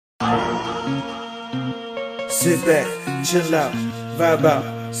sit back, chill out, vibe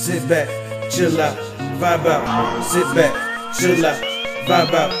out, sit back, chill out, vibe out, sit back, chill out,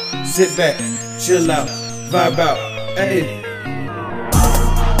 vibe out, sit back, chill out, vibe out. Hey,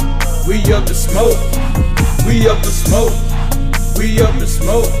 we up to smoke, we up to smoke, we up to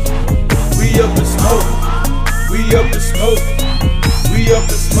smoke, we up to smoke, we up to smoke, we up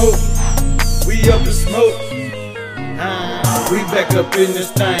to smoke, we up to smoke. We back up in this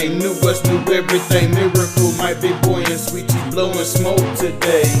thing, new what's new, everything. Miracle, my big boy and sweetie blowing smoke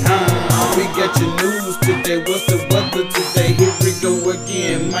today. We got your news today, what's the weather today? Here we go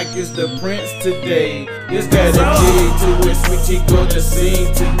again, Mike is the prince today. It's got a G to it, sweetie gonna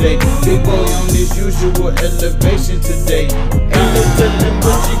sing today. Big boy on his usual elevation today. Ain't no telling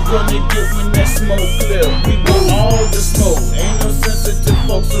what you gonna get when that smoke clear. We want all the smoke, ain't no sensitive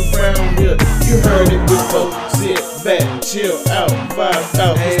folks around here. You heard it before, sit back, chill out, vibe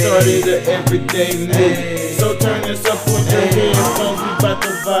out. We started an everyday move, so turn this up on your headphones. We bout to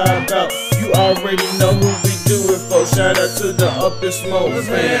vibe out. You already know who we do it for. Shout out to the Up in Smoke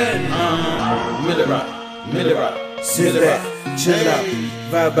man. Millie Rock, sit back, chill out,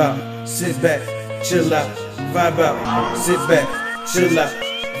 vibe out. Sit back, chill out, vibe out. Sit back, chill out,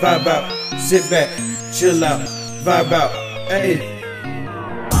 vibe out. Sit back, chill out, vibe out. Hey,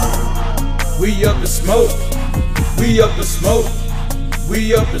 we up to smoke. We up to smoke,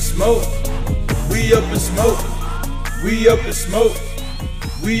 we up to smoke, we up to smoke, we up to smoke,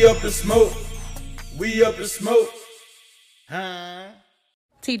 we up to smoke, we up to smoke.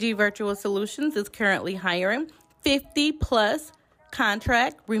 TG Virtual Solutions is currently hiring 50 plus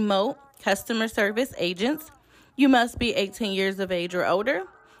contract, remote, customer service agents. You must be 18 years of age or older.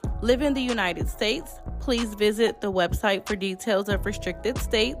 Live in the United States. Please visit the website for details of restricted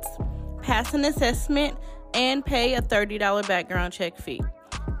states. Pass an assessment and pay a $30 background check fee.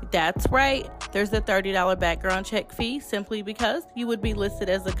 That's right, there's a $30 background check fee simply because you would be listed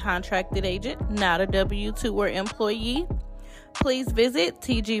as a contracted agent, not a W-2 or employee. Please visit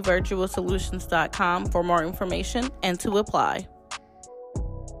tgvirtualsolutions.com for more information and to apply.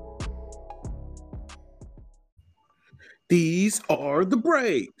 These are the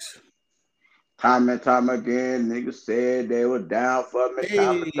breaks. Time and time again, niggas said they were down for me.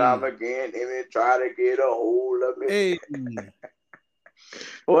 Time and time again, they try to get a hold of me.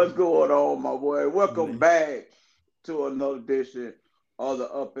 What's going on, my boy? Welcome back to another edition of the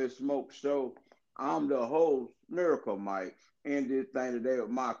Up in Smoke Show. I'm the host, Miracle Mike, and this thing today with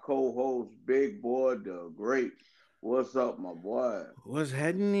my co-host, Big Boy the Great. What's up, my boy? What's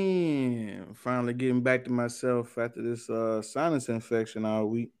happening? Finally getting back to myself after this sinus infection all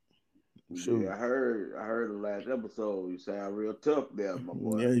week. Sure. Yeah, I heard the last episode. You sound real tough there, my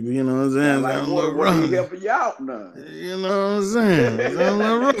boy. Yeah, you know what I'm saying? Like what he helping you out now? You know what I'm saying?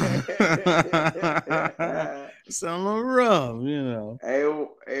 Sound a little rough, you know. Hey,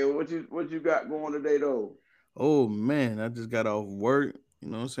 what you got going today though? Oh man, I just got off work.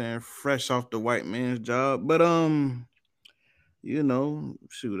 You know what I'm saying? Fresh off the white man's job, but you know,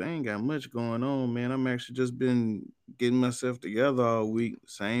 shoot, I ain't got much going on, man. I'm actually just been getting myself together all week.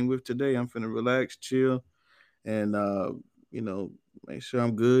 Same with today. I'm finna relax, chill, and you know, make sure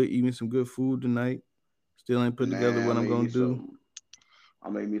I'm good, eating some good food tonight. Still ain't put together what I'm gonna do.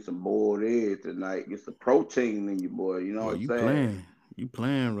 I made me some boiled eggs tonight. Get some protein in you, boy. You know what I'm saying? You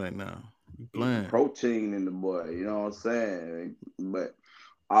playing right now. You playing. Protein in the boy. You know what I'm saying? But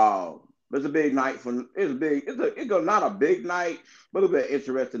it's a big night for. It's not a big night, but it'll be an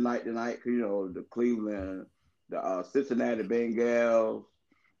interesting night tonight. Cause you know the Cleveland, the Cincinnati Bengals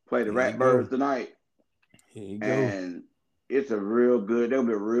play the Ratbirds tonight. Here you go. And it's a real good. There'll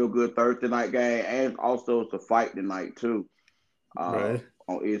be a real good Thursday night game, and also it's a fight tonight too. Right.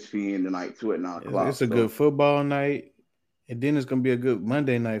 On ESPN tonight too at 9 o'clock. It's a good football night, and then it's gonna be a good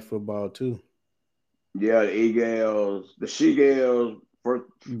Monday night football too. Yeah, the Eagles, the She-Gals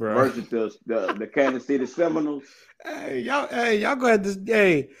versus the Kansas City Seminoles. Y'all go ahead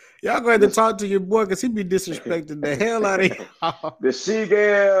to talk to your boy because he be disrespecting the hell out of y'all. The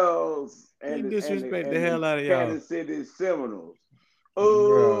She-Gals and disrespect the hell out of y'all. Kansas City Seminoles.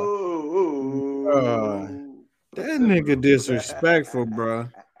 Oh, that nigga disrespectful, bro.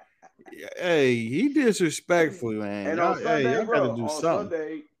 Hey, he disrespectful, man. And y'all gotta do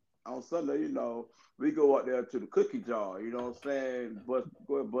something. On Sunday, you know, we go out there to the cookie jar. You know what I'm saying? Go ahead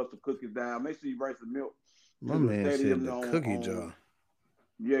and bust the cookies down. Make sure you bring some milk. My man said the cookie jar.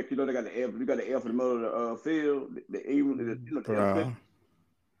 Yeah, you know they got the F. You got the F in the middle of the field. The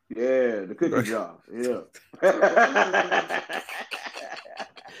cookie jar. Yeah.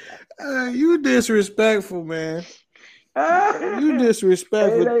 You disrespectful, man. You It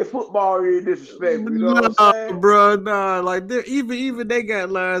disrespectful. ain't football, you disrespectful. You know what I'm Nah, saying? bro, nah. Like even they got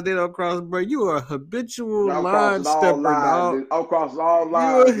lines they don't cross, bro. You are a habitual I'm line crossing all stepper, lines. dog. I'm crossing all You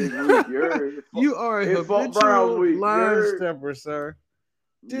lines this week. You heard? you are a It's fuck Browns habitual week. You line heard? stepper, sir.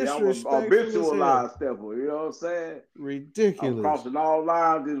 Yeah, I'm a Disrespectful as habitual hell. line stepper. You know what I'm saying? I'm Ridiculous. crossing all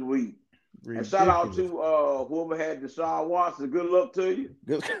lines this week. And shout out Ridiculous. to whoever had Deshaun Watson. Good luck to you.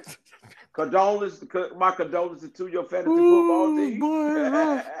 My condolences to your fantasy football Ooh, team. boy, that's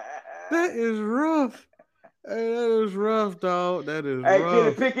rough. That is rough. Hey, that is rough, dog. That is Hey, Kenny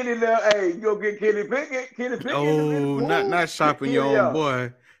rough. Pickett in there. Hey, you go get Kenny Pickett. Kenny Pickett in the middle Oh, pool. not Pick shopping your Kenny own up.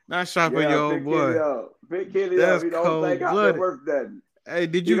 boy. Not shopping Yeah, your own pick Kenny boy. up. Pick Kenny up. That's He the only thing cold out there blooded. worth that. Hey,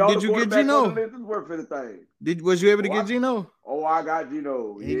 did He you the only did you get quarterback on the Gino? list that's worth anything. Was you able to Oh, get Gino? I got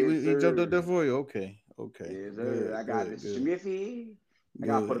Gino. Yes, He jumped up there sir. for you. Okay, okay, Yes, sir. good, I got the good, good, Smithy. I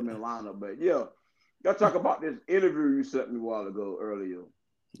gotta put good. him in the lineup. But yeah, y'all talk about this interview you sent me a while ago earlier.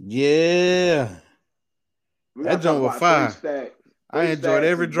 Yeah, We that gotta talk jump was about three fire. stacks. I Three enjoyed stacks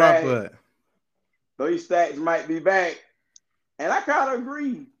every is drop back. of it. Three stacks might be back. And I kind of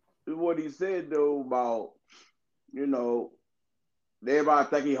agree with what he said though about, you know, everybody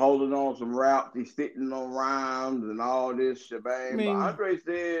think he holding on some routes, he's sitting on rhymes and all this I shebang. But mean, Andre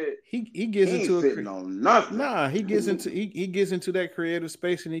said he he gets ain't into sitting on nothing. nah, he gets into that creative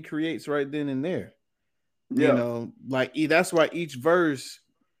space and he creates right then and there. You Yeah. know, like that's why each verse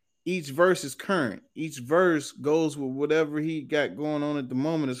is current. Each verse goes with whatever he got going on at the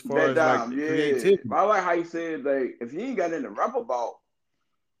moment as far That as like time, the yeah. creativity. But I like how he said, like, if you ain't got in the rap about,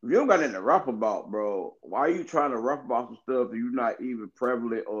 if you don't got in the rap about, bro, why are you trying to rap about some stuff that you're not even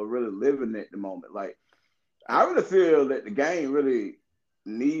prevalent or really living at the moment? Like, I really feel that the game really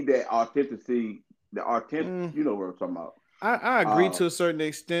need that authenticity, the authentic, Mm, you know what I'm talking about. I agree Uh, to a certain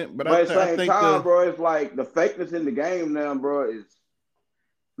extent, but but at the I same think time, bro, it's like the fakeness in the game now, bro, is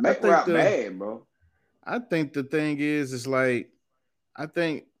I make think rap the bad, bro. I think the thing is like I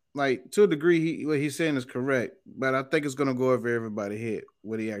think like to a degree what he's saying is correct, but I think it's gonna go over everybody's head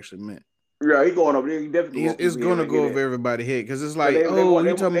what he actually meant. Yeah, he going over there. He definitely going It's people here. gonna I get go over it. everybody's head because it's Cause like, oh,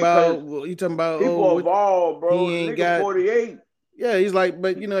 they cause you talking about, oh, people what evolve, he bro. The ain't nigga got. 48. Yeah, he's like,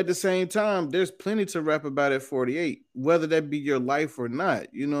 but at the same time, there's plenty to rap about at 48, whether that be your life or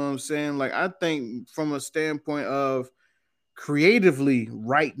not. You know what I'm saying? Like, I think from a standpoint of creatively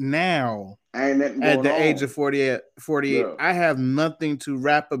right now, Ain't nothing at going the age of on. 48, Yeah. I have nothing to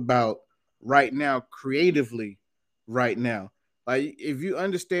rap about right now, creatively, right now. Like, if you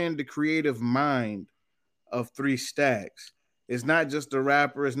understand the creative mind of Three Stacks, it's not just a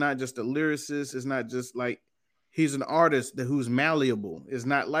rapper, it's not just a lyricist, it's not just like he's an artist who's malleable. It's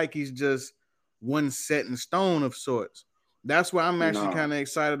not like he's just one set in stone of sorts. That's why I'm actually No. kind of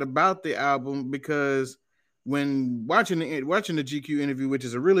excited about the album because when watching the GQ interview, which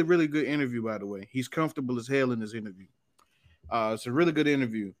is a really really good interview by the way, he's comfortable as hell in this interview. It's a really good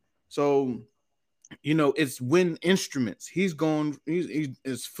interview. So it's wind instruments. He's going.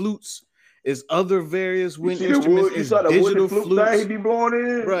 It's flutes. It's other various You wind see the instruments. wood? You It's saw the woody digital flute thing he flutes, be blowing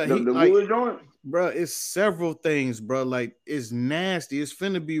in? bro. The wood joint? It's several things, bro. Like it's nasty. It's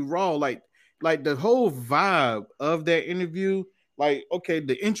finna be raw. Like the whole vibe of that interview. Like okay,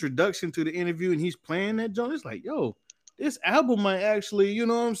 the introduction to the interview, and he's playing that joint. It's like, yo, this album might actually, you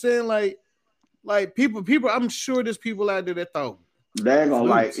know what I'm saying? Like people. I'm sure there's people out there that thought They ain't gonna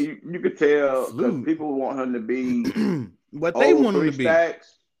like flutes, you could tell because flute. people want him to be What they old want him three to be.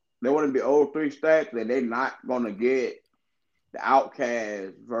 stacks. They want him to be old three stacks, and they not gonna get the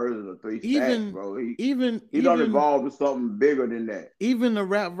outcast version of three stacks, Even bro. even He done even evolved to something bigger than that. even the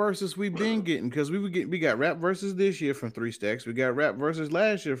rap verses we've been getting because we got rap verses this year from Three Stacks. We got rap verses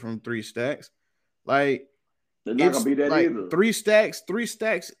last year from Three Stacks. Like They're not gonna it's be that like either. Three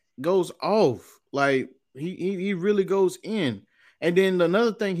Stacks goes off. Like he really goes in. And then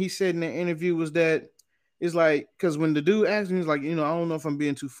another thing he said in the interview was that it's like because when the dude asked me, he's like, I don't know if I'm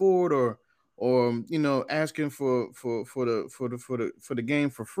being too forward or asking for the game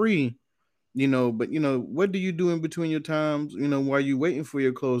for free. But what do you do in between your times, while you waiting for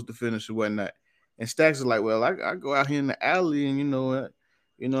your clothes to finish or whatnot? And Stacks is like, well, I go out here in the alley and I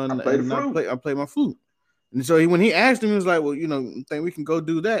play the and flute. I play my flute. And so when he asked him, he was like, well, think we can go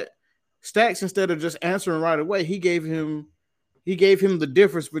do that. Stacks, instead of just answering right away, he gave him the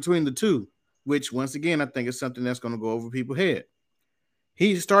difference between the two, which once again I think is something that's going to go over people's head.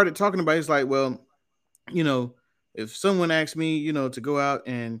 He started talking about. He's like, well, you know, if someone asked me, to go out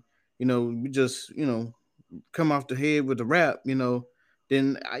and just come off the head with the rap,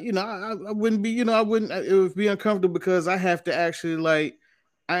 then I wouldn't be, it would be uncomfortable because I have to actually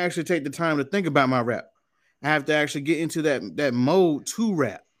I actually take the time to think about my rap. I have to actually get into that mode to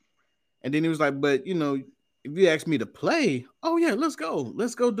rap. And then he was like, but you know, if you ask me to play, oh yeah, let's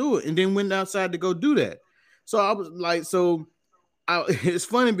go do it. And then went outside to go do that. So I was like, it's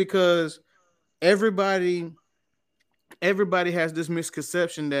funny because everybody has this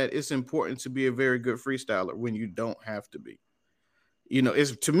misconception that it's important to be a very good freestyler when you don't have to be. You know,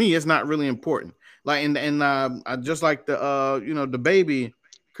 it's to me, it's not really important. Like I just like the baby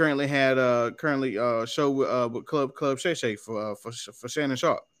currently had show with Club Shay Shay for Shannon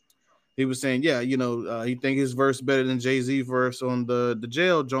Sharp. He was saying, yeah, you know, he think his verse better than Jay-Z verse on the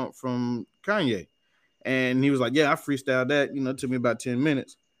jail jump from Kanye. And he was like, yeah, I freestyled that, you know, it took me about 10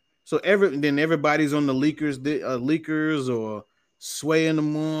 minutes. So then everybody's on the leakers or Sway in the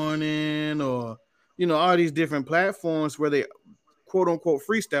Morning or, you know, all these different platforms where they quote unquote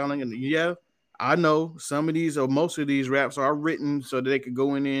freestyling. And yeah, I know some of these or most of these raps are written so that they could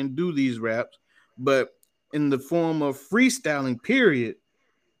go in there and do these raps. But in the form of freestyling, period,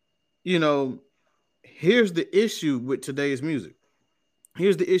 you know, here's the issue with today's music.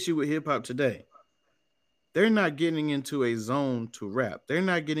 Here's the issue with hip hop today. They're not getting into a zone to rap. They're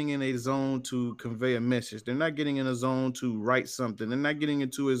not getting in a zone to convey a message. They're not getting in a zone to write something. They're not getting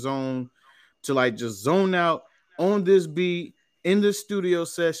into a zone to like just zone out on this beat in the studio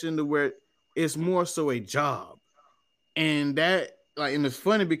session to where it's more so a job. And that like, and it's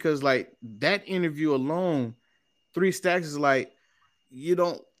funny because like that interview alone, 3 Stacks is like, you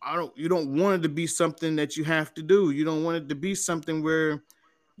don't want it to be something that you have to do. You don't want it to be something where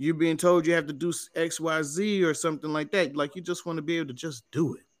you're being told you have to do X, Y, Z or something like that. Like you just want to be able to just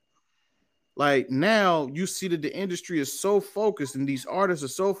do it. Like now you see that the industry is so focused and these artists are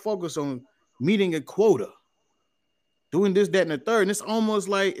so focused on meeting a quota, doing this, that, and the third. And it's almost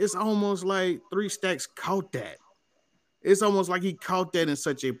like 3 Stacks caught that. It's almost like he caught that in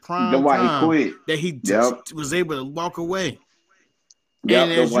such a prime time that he was able to walk away. Yeah,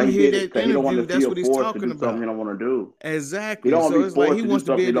 and as you hear that interview, that's what he's talking about. He don't want to do exactly. So it's like he wants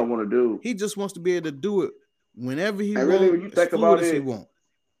to be able. He don't want to do. He just wants to be able to do it whenever he wants. Really, when you think about it, he wants.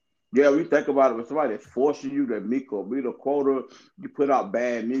 Yeah, when you think about it, when somebody is forcing you to meet a quota, you put out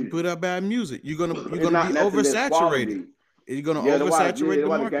bad music. You're gonna be oversaturated. You're gonna oversaturate the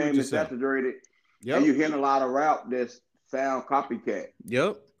market. The game is saturated. Yep. And you're hearing a lot of rap that's sound copycat.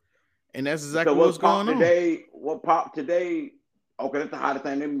 Yep. And that's exactly what's going on. What pop today? Okay, that's the hottest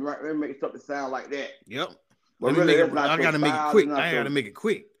thing. Let me make something sound like that. Yep. I gotta make it quick. I gotta make it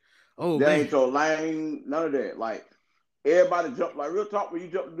quick. Oh, that ain't your lane. None of that. Like everybody jumped. Like real talk, when you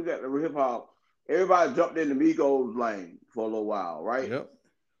jump to do that hip hop, everybody jumped in the Migos lane for a little while, right? Yep.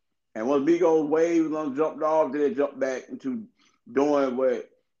 And once Migos wave jumped off, then they jumped back into doing what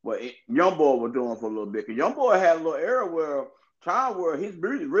YoungBoy was doing for a little bit. Cause YoungBoy had a little era where his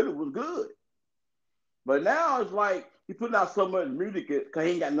music really was good, but now it's like. He putting out so much music because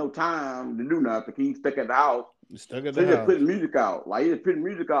he ain't got no time to do nothing. He's stuck at the house. He's stuck at the house. He's just putting music out. Like he's just putting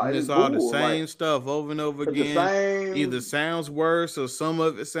music out. And it's all the same stuff over and over again. Either sounds worse or some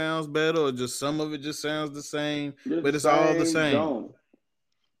of it sounds better or just some of it just sounds the same. But it's all the same.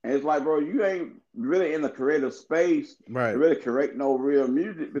 And it's like, bro, you ain't really in the creative space to really create no real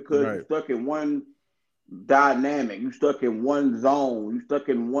music because you're stuck in one dynamic. You're stuck in one zone. You're stuck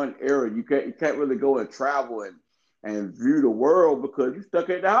in one era. You can't really go and travel and view the world because you stuck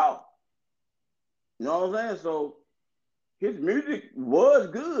at the house. You know what I'm saying? So his music was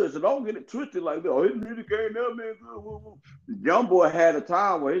good. So don't get it twisted like, oh, his music ain't never been good. YoungBoy had a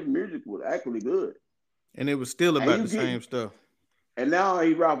time where his music was actually good. And it was still about the same stuff. And now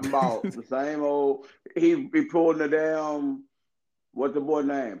he rapping about the same old, he pulling the damn, what's the boy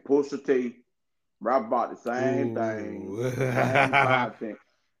name? Pusha T. Rap about the same thing. Same thing.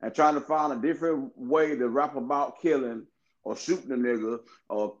 And trying to find a different way to rap about killing or shooting a nigga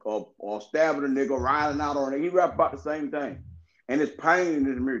or stabbing a nigga, riding out on it. He rap about the same thing. And it's pain in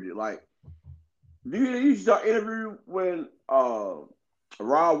his music. Like, you saw an interview when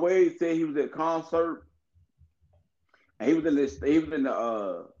Rod Wave said he was at a concert and he was in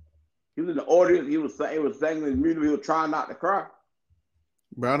the audience, he was singing his music, he was trying not to cry.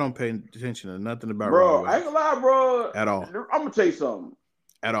 Bro, I don't pay attention to nothing about Rod Wave. I ain't gonna lie, bro. At all. I'm gonna tell you something.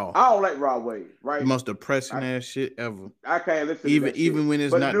 At all. I don't like Rod Wave, right? The most depressing ass shit ever. I can't listen to that even shit. When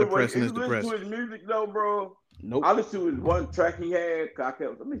it's not depressing, it's depressing. To his music though, bro. Nope. I listened to his one track he had.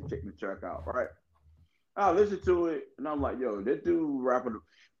 Let me check the track out, right? I listened to it and I'm like, yo, this dude rapping.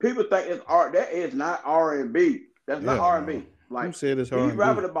 People think it's art. That is not R&B. That's not R&B. Like, who said it's R&B? He's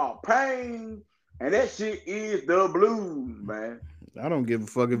rapping about pain, and that shit is the blues, man. I don't give a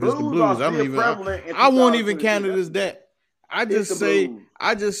fuck if it's the blues. I won't even count it as that. I just say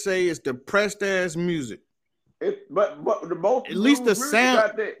it's depressed ass music. But the most at least the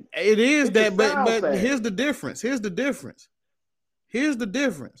sound. It is that, but here's the difference. Here's the difference.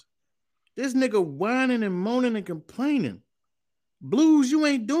 This nigga whining and moaning and complaining. Blues, you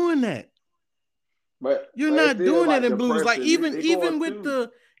ain't doing that. But you're not doing that in blues. Like even with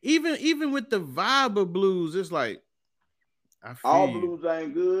the vibe of blues, it's like all blues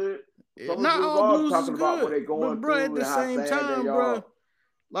ain't good. Not all blues is good. What they going but bro, through at the same time, bro,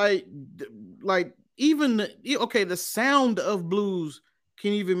 like even the sound of blues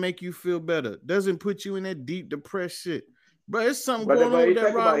can even make you feel better. Doesn't put you in that deep depressed shit. Bro, it's something going on with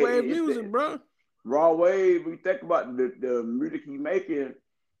that raw wave music, bro. Raw wave, we think about the music he making,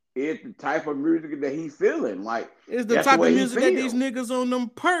 it's the type of music that he's feeling. Like it's the type of music that these niggas on them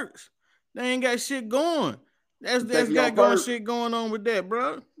perks. They ain't got shit going. That's got shit going on with that,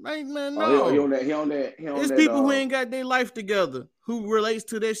 bro. Like, man, no. He on that. It's people who ain't got their life together who relates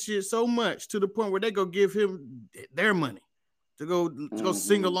to that shit so much to the point where they go give him their money to go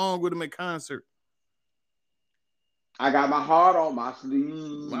sing along with him at concert. I got my heart on my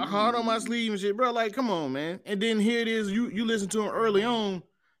sleeve. My heart on my sleeve and shit, bro. Like, come on, man. And then here it is. You listen to him early on.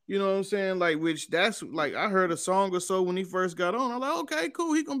 You know what I'm saying? Like, which that's like I heard a song or so when he first got on. I'm like, okay,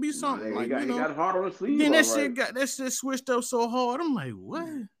 cool. He gonna be something. He got heart on his sleeve. Then that shit switched up so hard. I'm like, what?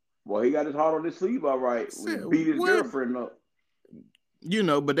 Well, he got his heart on his sleeve, all right. Beat his girlfriend up. You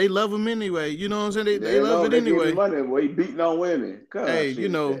know, but they love him anyway. You know what I'm saying? They love it anyway. Money, boy, he beating on women. Hey, you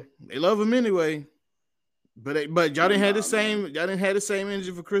know, they love him anyway. But y'all didn't have the same. Y'all didn't have the same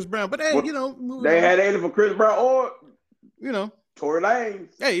energy for Chris Brown. But hey, well, you know, had energy for Chris Brown or Tory Lanez.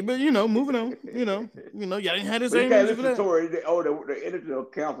 Hey, but moving on. Y'all didn't have the same energy for that. Tory, the energy will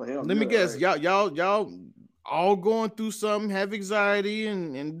count for him. Let me guess, right? y'all all going through something, have anxiety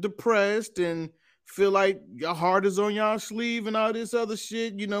and depressed, and feel like your heart is on y'all sleeve and all this other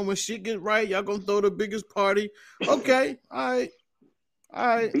shit. You know, when shit get right, y'all gonna throw the biggest party. Okay, all right.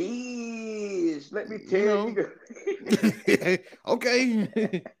 Bitch, let me tell you.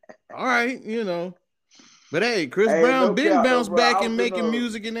 Okay. All right, But hey, Chris Brown been bounced back and making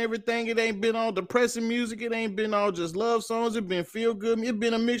music and everything. It ain't been all depressing music. It ain't been all just love songs. It been feel good. It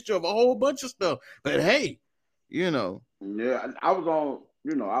been a mixture of a whole bunch of stuff. But hey, Yeah, I was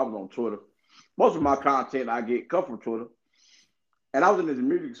on Twitter. Most of my content I get come from Twitter. And I was in this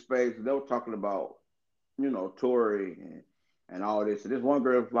music space and they were talking about, Tory and all this. And this one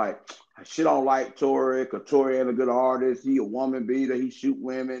girl was like, she don't like Tory because Tory ain't a good artist. He a woman beater. He shoot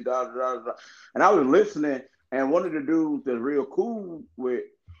women. Da, da, da, da. And I was listening, and one of the dudes that's real cool with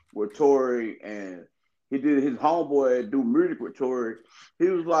Tory, and he did his homeboy do music with Tory. He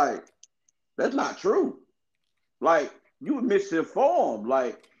was like, that's not true. Like, you were misinformed.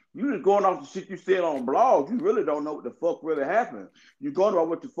 Like, you just going off the shit you said on blogs. You really don't know what the fuck really happened. You're going about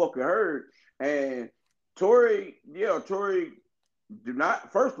what you fucking heard. And Tory do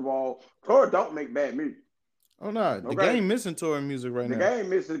not. First of all, Tory don't make bad music. Oh no, the game missing Tory music right now. The game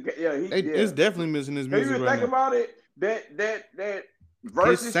missing. Yeah, it's definitely missing his music. You think about it, that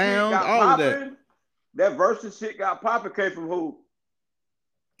versus his sound, shit got all popping, of that versus shit got popping came from who?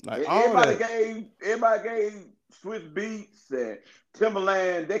 Like everybody gave Swiss Beats and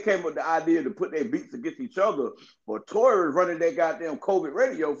Timberland. They came up with the idea to put their beats against each other. But Tory was running that goddamn COVID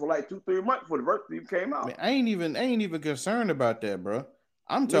radio for like 2-3 months before the verse even came out. Man, I ain't even concerned about that, bro.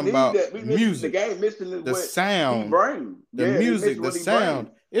 I'm talking about music. The game missing the sound, the music, the sound.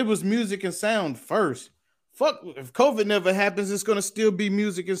 It was music and sound first. Fuck, if COVID never happens, it's gonna still be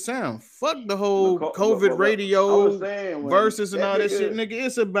music and sound. Fuck the whole COVID radio versus and all that shit, nigga.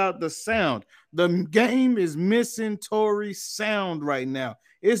 It's about the sound. The game is missing Tory's sound right now.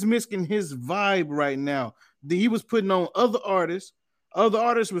 It's missing his vibe right now. He was putting on other artists. Other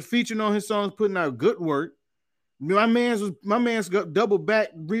artists were featuring on his songs, putting out good work. My man's got double back,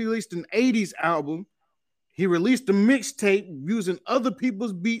 released an 80s album. He released a mixtape using other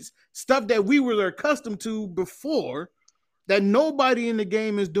people's beats, stuff that we were accustomed to before, that nobody in the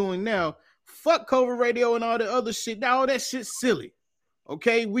game is doing now. Fuck cover radio and all the other shit. Now all that shit's silly.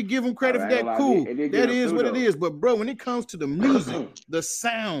 Okay, we give him credit for that. Cool. That is what it is. But bro, when it comes to the music, the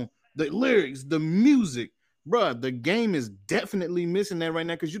sound, the lyrics, the music, bro, the game is definitely missing that right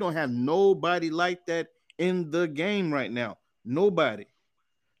now because you don't have nobody like that in the game right now. Nobody.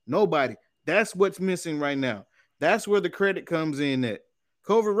 That's what's missing right now. That's where the credit comes in at.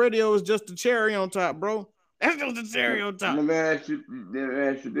 COVID radio is just the cherry on top, bro. That's just the cherry on top. Let me ask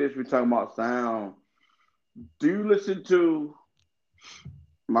you this. We're talking about sound. Do you listen to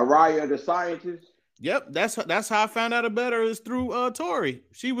Mariah the Scientist? Yep, that's how I found out about her is through Tory.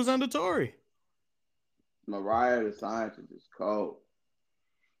 She was under Tory. Mariah the Scientist is cold.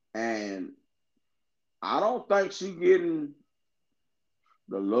 And I don't think she getting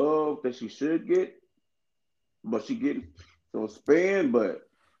the love that she should get, but she getting some spin. But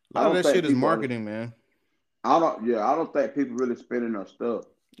A I lot of don't that think shit is people. marketing, man. I don't. Yeah, I don't think people really spending her stuff.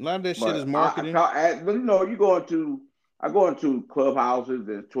 A lot of that shit is But marketing. but you know, I go into clubhouses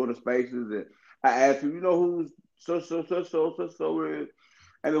and Twitter spaces, and I ask you, you know, who's so is,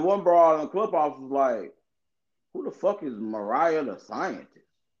 and the one broad on the clubhouse was like, who the fuck is Mariah the Scientist?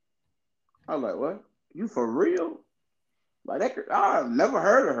 I was like, what? You for real? Like I've never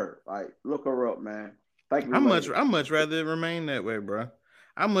heard of her. Like, look her up, man. Thank you later. I much rather it remain that way, bro.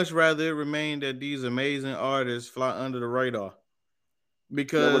 I much rather it remain that these amazing artists fly under the radar.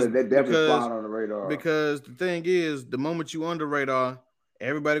 Because They definitely flying on the radar. because the thing is, the moment you under radar,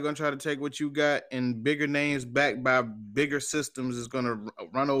 everybody gonna try to take what you got, and bigger names backed by bigger systems is gonna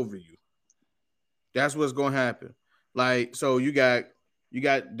run over you. That's what's gonna happen. Like, so you got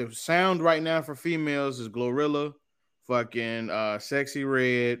the sound right now for females is Glorilla, fucking Sexy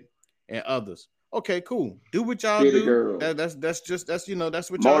Red, and others. Okay, cool. Do what y'all City do. Girl. That's that's what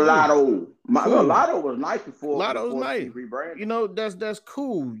y'all do. Mulatto. Cool. Mulatto was nice before nice. she rebranded. You know, that's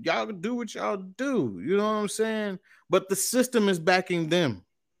cool. Y'all do what y'all do. You know what I'm saying? But the system is backing them.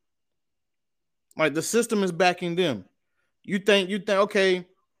 Like, the system is backing them. You think, okay,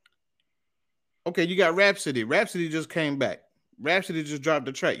 you got Rhapsody. Rhapsody just came back. Rhapsody just dropped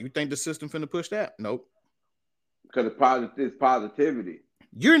the track. You think the system finna push that? Nope. Because it's positivity.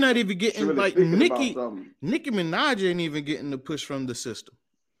 You're not even getting really like Nicki Minaj ain't even getting the push from the system.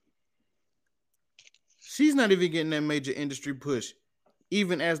 She's not even getting that major industry push,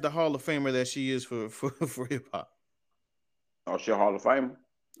 even as the Hall of Famer that she is for hip hop. Oh, she's a Hall of Famer?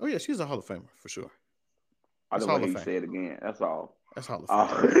 Oh yeah, she's a Hall of Famer for sure. I don't want to say it again. That's all. That's Hall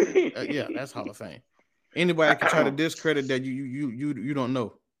of Fame. Yeah, that's Hall of Fame. Anybody can try to discredit that, you don't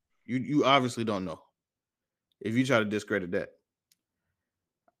know. You obviously don't know. If you try to discredit that.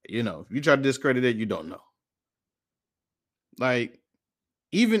 You know, if you try to discredit it, you don't know. Like,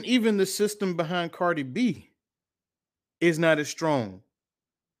 even the system behind Cardi B is not as strong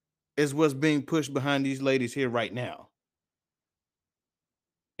as what's being pushed behind these ladies here right now.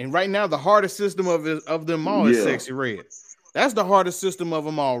 And right now, the hardest system of them all is Sexy Red. That's the hardest system of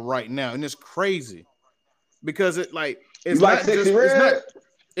them all right now, and it's crazy because it's not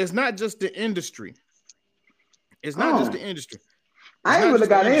just the industry. It's not just the industry. I ain't really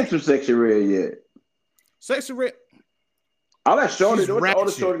got into Sexy Red yet. Sexy Red. All that shorty, what's the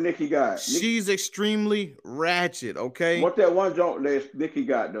other shorty Nicki got? She's extremely ratchet, okay? What that one joint that Nicki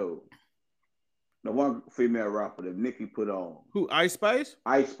got, though? The one female rapper that Nicki put on. Who, Ice Spice?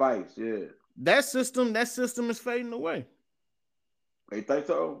 Ice Spice, yeah. That system is fading away. You think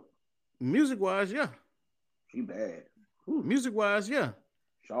so? Music-wise, yeah. She bad. Music-wise, yeah.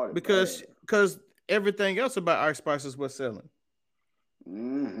 Shorty because everything else about Ice Spice is what's selling.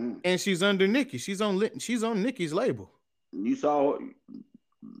 Mm-hmm. And she's under Nicki. She's on Nicki's label. You saw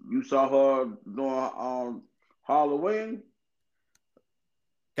her doing Halloween.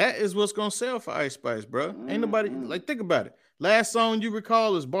 That is what's gonna sell for Ice Spice, bro. Mm-hmm. Ain't nobody like, think about it. Last song you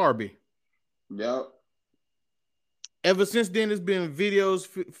recall is Barbie. Yep. Ever since then, it's been videos,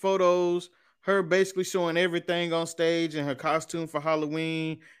 photos, her basically showing everything on stage and her costume for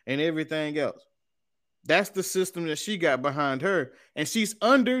Halloween and everything else. That's the system that she got behind her, and she's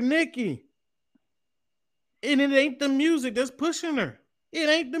under Nicki. And it ain't the music that's pushing her. It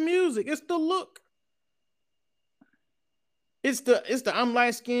ain't the music. It's the look. It's the I'm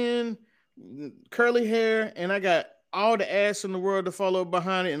light skinned, curly hair, and I got all the ass in the world to follow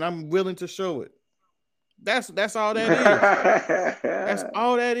behind it, and I'm willing to show it. That's all that is. That's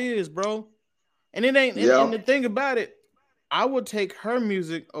all that is, bro. And it ain't. Yep. And the thing about it, I would take her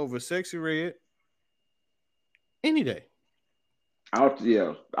music over Sexy Red any day. I'll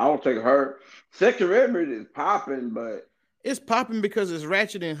take her. Sexy Red music is popping, but it's popping because it's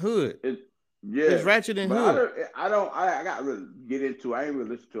ratchet and hood. It's ratchet and hood. I got to really get into. I ain't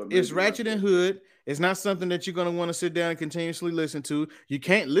really listen to it. It's ratchet and hood. It's not something that you're gonna want to sit down and continuously listen to. You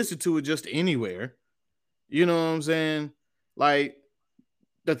can't listen to it just anywhere. You know what I'm saying? Like,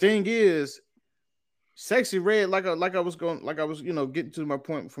 the thing is, Sexy Red, like I was getting to my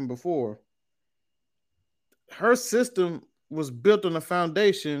point from before. Her system was built on the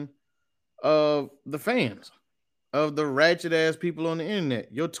foundation of the fans, of the ratchet ass people on the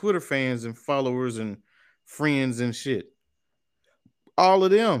internet, your Twitter fans and followers and friends and shit. All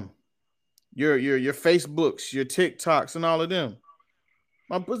of them, your Facebooks, your TikToks, and all of them.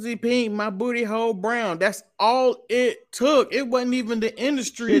 My pussy pink, my booty hole brown. That's all it took. It wasn't even the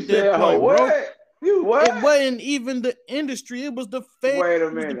industry at that point, bro. You what? It wasn't even the industry. It was the fans. Wait a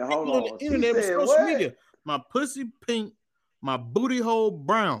It was the minute. people Hold on on. the internet. It was Said social what? media. My pussy pink, my booty hole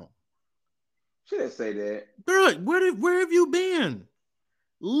brown. She didn't say that. Girl, where have you been?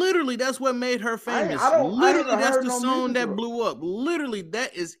 Literally, that's what made her famous. Literally, that's the song that blew up. Literally,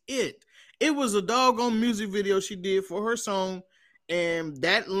 that is it. It was a doggone music video she did for her song, and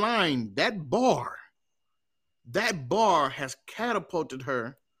that line, that bar has catapulted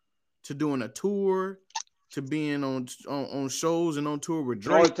her to doing a tour, to being on shows and on tour with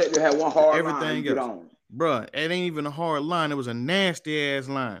Drake. It only take to have one hard everything line. Get on. Bruh, it ain't even a hard line. It was a nasty ass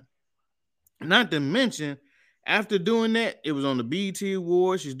line. Not to mention, after doing that, it was on the BET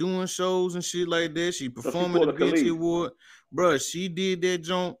Award. She's doing shows and shit like that. She performing the BET Award. Bruh, she did that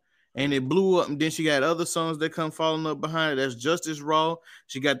jump and it blew up. And then she got other songs that come following up behind it. That's Justice Raw.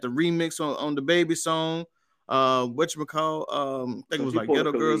 She got the remix on the Baby song. Whatchamacall? I think it was like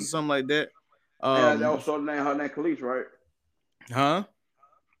Ghetto Girls or something like that. And that also her name Khalees, right? Huh?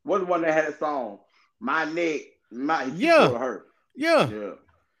 What's the one that had a song? My neck, her. Yeah. Yeah.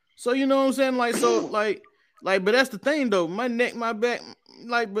 So you know what I'm saying? Like, so like, but that's the thing though. My neck, my back,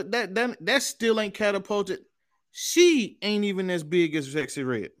 like, but that still ain't catapulted. She ain't even as big as Sexy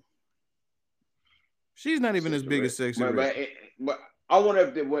Red. She's not even as big as Sexy Red. But I wonder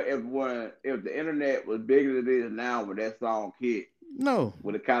if the internet was bigger than it is now with that song hit. No.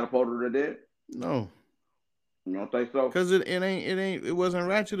 Would it catapulted to that? No. You don't think so? Because it wasn't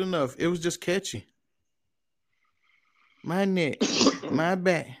ratchet enough. It was just catchy. My neck, my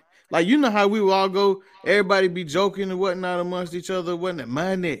back. Like, you know how we would all go, everybody be joking and whatnot amongst each other, wasn't it?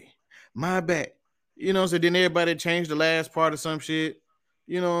 My neck, my back. You know, so then everybody changed the last part of some shit.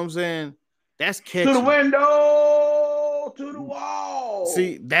 You know what I'm saying? That's catchy. To the window, to the wall.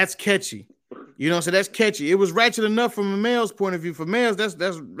 See, that's catchy. You know, so that's catchy. It was ratchet enough from a male's point of view. For males,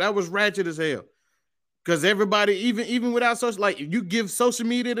 that was ratchet as hell. Because everybody, even without social, like, if you give social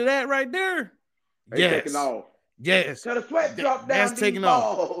media to that right there, taking off. Yes. So the sweat dropped down. That's taking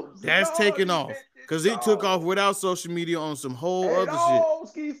off. That's taking off. Because it took off without social media on some whole other shit.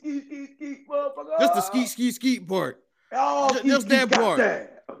 Skeet, just the skeet part. Just that part.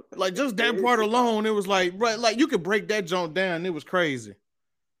 Like, just that part alone, it was like, right, like you could break that joint down. It was crazy.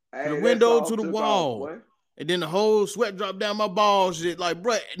 From the window to the wall. And then the whole sweat dropped down my balls. Shit. Like,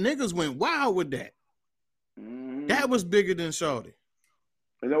 bro, niggas went wild with that. Mm-hmm. That was bigger than Shorty.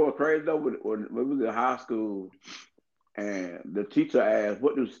 You know what crazy though? When we was in high school, and the teacher asked,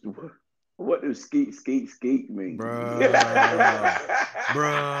 "What does skeet mean?" Bruh.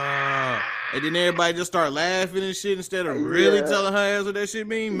 And then everybody just start laughing and shit instead of really telling her ass what that shit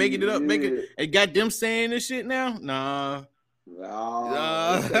mean, making it up, and got them saying this shit now. Nah.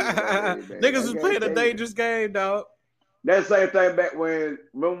 Niggas is playing a dangerous game, dog. That same thing back when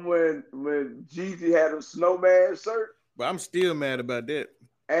Jeezy had a snowman shirt. But I'm still mad about that.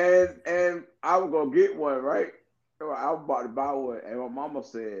 And I was gonna get one, right? I was about to buy one, and my mama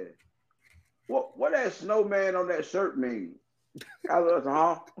said, "What that snowman on that shirt mean?" I was like,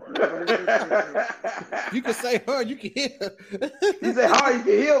 "Huh?" You can say her, you can hear. He said, "Huh?" You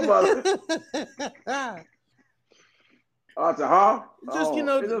can hear, mother. I said, "Huh?" Just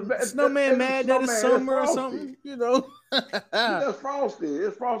snowman mad that it's summer or something, you know. It's Frosty.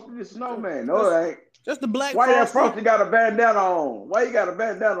 It's Frosty the snowman. No, it ain't. Just the black. Why that Frosty got a bandana on? Why you got a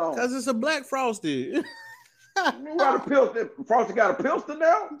bandana on? Because it's a black Frosty. Why the pilster? Frosty got a pilster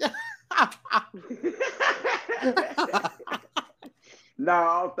now? No,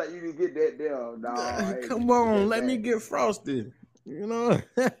 I don't think you can get that there. No, come on, let me get Frosty. You know.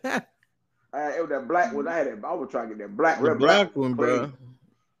 It was that black one. I was trying to get that black. The black one, bro.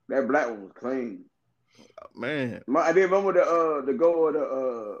 That black one was clean. Man, I didn't remember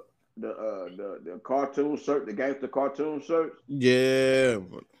the cartoon shirt, the gangster cartoon shirt. Yeah.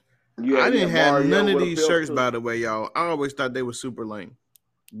 I didn't have none of these shirts, by the way, y'all. I always thought they were super lame,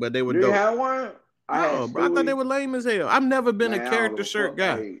 but they were dope. You have one? I thought they were lame as hell. I've never been a character shirt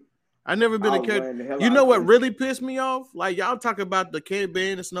guy. I never been a character. You know what really pissed me off? Like, y'all talk about the Kid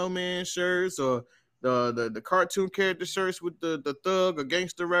Bane and Snowman shirts, or the cartoon character shirts with the thug or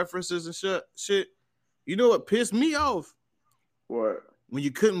gangster references and shit. You know what pissed me off? What? When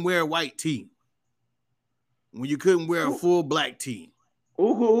you couldn't wear a white tee. When you couldn't wear a full black tee.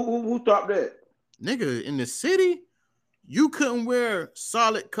 Who thought that? Nigga, in the city, you couldn't wear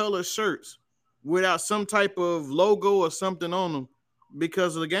solid color shirts without some type of logo or something on them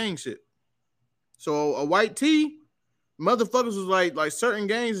because of the gang shit. So a white tee, motherfuckers was like certain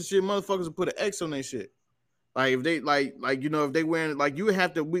gangs and shit, motherfuckers would put an X on their shit. Like if they if they wearing, like, you would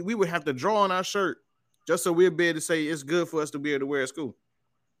have to, we would have to draw on our shirt just so we'd be able to say it's good for us to be able to wear at school.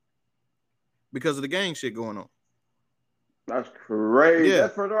 because of the gang shit going on. That's crazy. Yeah.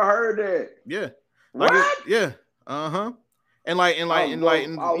 That's first I heard that. Yeah. What? Yeah. Uh-huh. And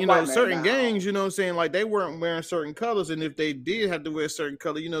certain gangs, you know what I'm saying? Like they weren't wearing certain colors, and if they did have to wear a certain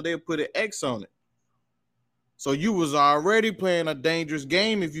color, you know, they'll put an X on it. So you was already playing a dangerous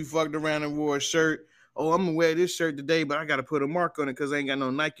game if you fucked around and wore a shirt. Oh, I'm gonna wear this shirt today, but I gotta put a mark on it because I ain't got no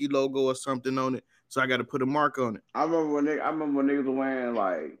Nike logo or something on it. So I gotta put a mark on it. I remember when niggas were wearing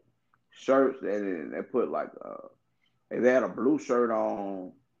like shirts and they put like if they had a blue shirt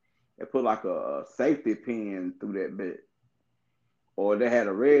on, they put like a safety pin through that bit. Or they had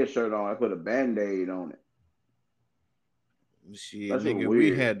a red shirt on, they put a Band-Aid on it. Shit, nigga,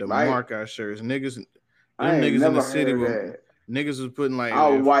 we had to mark our shirts. Niggas in the city niggas was putting like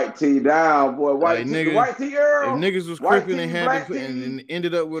white tee down, boy. White tee Earl. If niggas was cripping and had to put and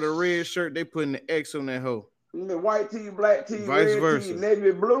ended up with a red shirt, they putting the X on that hoe. The white tee, black tee, vice red versa. Tee,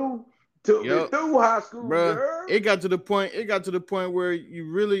 navy blue. Took me through high school, bro. It got to the point where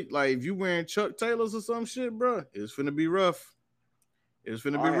you really like if you wearing Chuck Taylors or some shit, bro, it's finna be rough. It's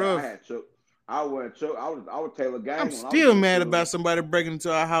finna be rough. I had Chuck. I wear Chuck. I was Taylor gang. I'm still mad about somebody breaking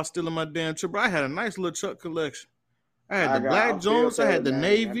into our house stealing my damn Chuck. Bro, I had a nice little Chuck collection. I had the black Jones, I had the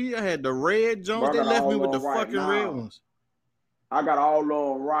navy, I had the red Jones. They left me with the fucking red ones. I got all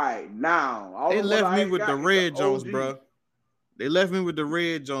on right now. They left me with the red Jones, bro. They left me with the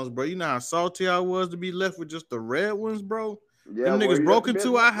red Jones, bro. You know how salty I was to be left with just the red ones, bro? Yeah, them niggas broke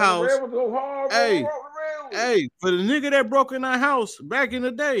into our house. Hey, for the nigga that broke in our house back in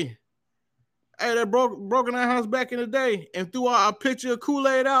the day, broke in our house back in the day and threw our picture of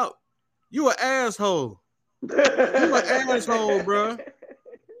Kool-Aid out, you an asshole. You an asshole, bro.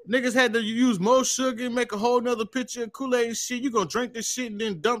 Niggas had to use more sugar and make a whole nother picture of Kool-Aid and shit. You gonna drink this shit and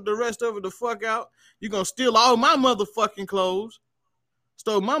then dump the rest of it the fuck out. You gonna steal all my motherfucking clothes.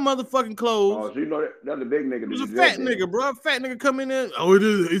 Stole my motherfucking clothes. Oh, so you know that's a big nigga. It was a fat nigga, bro. A fat nigga come in there. Oh,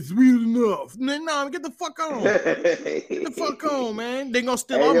 it's sweet enough. No, get the fuck on. Get the fuck on, man. They gonna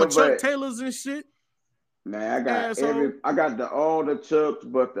steal all my Chuck Taylors and shit. Man, I got all the Chucks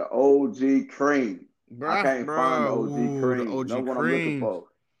but the OG cream. Bro, I can't find the OG cream. The OG no one I'm looking for.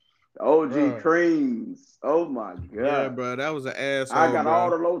 The OG creams. Oh my god. Yeah, bro, that was an asshole. I got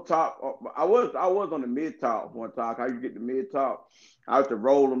all the low top. I was on the mid top one time. How you get the mid top? I used to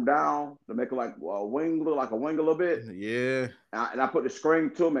roll them down to make it like a wing a little bit. Yeah. And I put the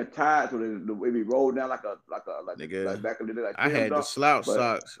string to them and tied so it be rolled down like nigga, back in the day. Like I had the slouch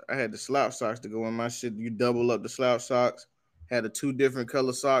socks. I had the slouch socks to go in my shit. You double up the slouch socks. Had the 2 different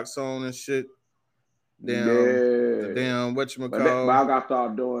color socks on and shit. Damn whatchamacallit. But I got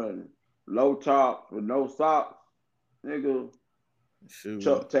started doing low top with no socks, nigga. Shoot.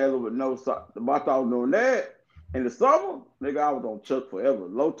 Chuck Taylor with no socks. I thought I was doing that in the summer, nigga. I was on Chuck forever.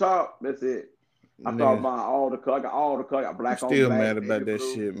 Low top, that's it. I started buying all the color. I got all the color. I got black on black. Still mad about that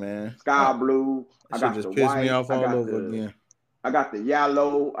shit, man. Sky blue. I got just the pissed white. Me off all over again. I got the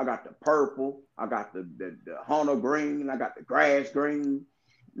yellow. I got the purple. I got the Hunter green. I got the grass green.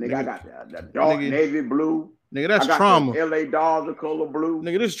 Nigga, I got the dark navy blue. Nigga, that's trauma. LA Dodger color blue.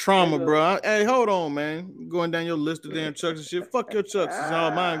 Nigga, this trauma, bro. Hey, hold on, man. Going down your list of damn Chucks and shit. Fuck your Chucks. It's all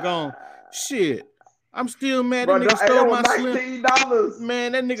mine gone. Shit. I'm still mad. That nigga stole my Slim.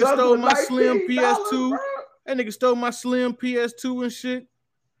 Man, that nigga stole my Slim PS2. Bro. That nigga stole my Slim PS2 and shit.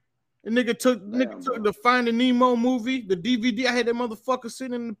 And nigga took the Finding Nemo movie, the DVD. I had that motherfucker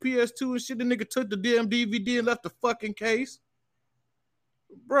sitting in the PS2 and shit. The nigga took the damn DVD and left the fucking case.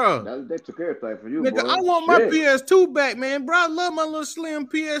 Bro, they took everything for you, nigga. Bro. I want my PS2 back, man. Bro, I love my little Slim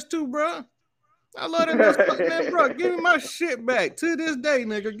PS2, bro. I love that little stuff, man, bro. Give me my shit back to this day,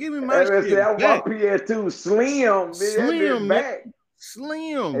 nigga. Give me my shit back. I want my PS2 Slim, Slim back.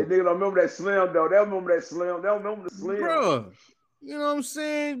 Slim. Hey, nigga, don't remember that Slim though. They don't remember that Slim. They don't remember the Slim, bro. You know what I'm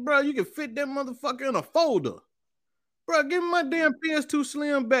saying, bro? You can fit that motherfucker in a folder, bro. Give me my damn PS2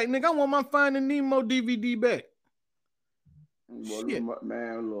 Slim back, nigga. I want my Finding Nemo DVD back. Well, look,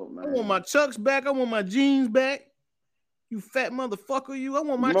 man. I want my Chucks back. I want my jeans back. You fat motherfucker, you. I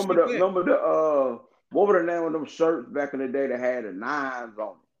want my shit back. Remember what were the name of them shirts back in the day that had the nines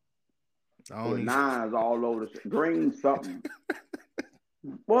on it? The nines all over the green something.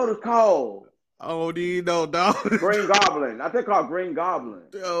 What was it called? Oh, do you know, dog? Green Goblin. I think called Green Goblin.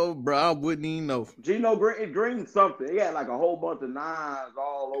 Oh, bro, I wouldn't even know. Gino Green something. He had like a whole bunch of nines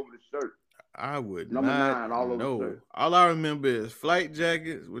all over the shirt. I would Number not 9 all over know. the shirt. All I remember is flight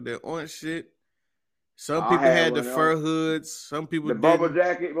jackets with that orange shit. Some people had the fur hoods. Some people didn't. Bubble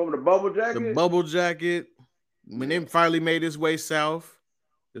jacket. Remember the bubble jacket? The bubble jacket. When it finally made its way south.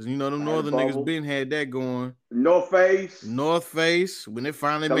 Because you know them northern niggas been had that going. North Face, when it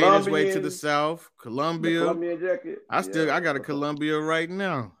finally made its way to the south, Columbia. The Colombian jacket. I got a Columbia right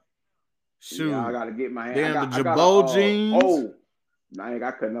now. Shoot. Yeah, I gotta get my hand. Damn, the Jabot jeans.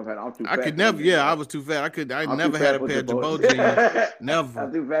 I couldn't have had. I'm too fat. I could never. Yeah, I was too fat. I never had a pair of Jabot jeans. Never.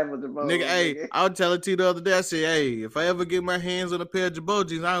 I'm too fat for Jabot. Nigga, hey, I was telling T the other day. I said, hey, if I ever get my hands on a pair of Jabot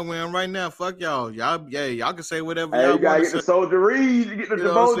jeans, I wear them right now. Fuck y'all. Y'all can say whatever y'all want. You gotta get the Soldier Reed. You get the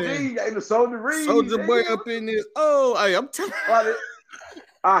Jabot jeans. You got the Soldier Reed. Soldier boy up in this. Oh, hey, I'm telling you.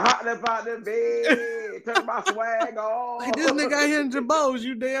 I hopped up out the bed, turned my swag on. Hey, this nigga out here in Jabos,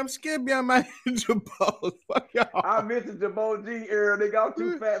 you damn scared me on my Jabos. Fuck y'all. I missed the Jabot G era, nigga. I'm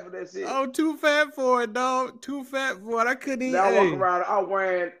too fat for that shit. I'm too fat for it, dog. Too fat for it. I couldn't even. Now I walk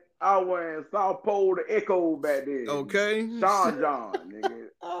around, I wearing South Pole to Echo back then. Okay. Sean John, nigga.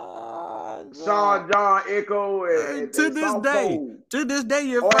 Sean John Echo and to this South day. Pole. To this day,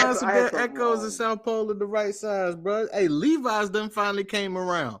 you'll find some good Echoes in South Pole of the right size, bro. Hey, Levi's done finally came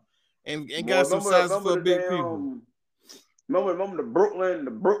around and got some sizes for big people. Remember the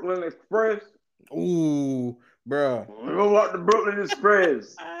Brooklyn Express? Ooh, bro. Remember what the Brooklyn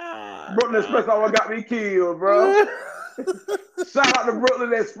Express? Brooklyn Express almost got me killed, bro. Shout out to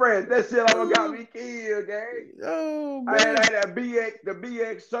Brooklyn Express. That shit almost got me killed, gang. Oh, man. I had that the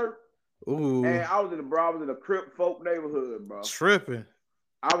BX shirt. Ooh. And I was in the Crip folk neighborhood, bro. Tripping.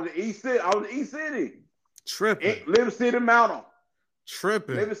 I was in East City. Tripping. Live City Mountain.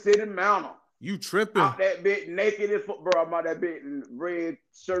 Tripping. Live City Mountain. You tripping. Out that bit naked as fuck, bro. I'm out that bit in red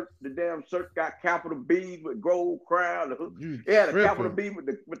shirt. The damn shirt got capital B with gold crown. It had a capital B with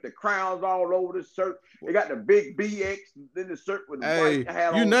the crowns all over the shirt. It got the big BX in the shirt with the white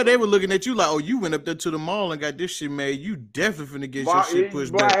hat on. You know they were looking at you like, oh, you went up there to the mall and got this shit made. You definitely finna get your shit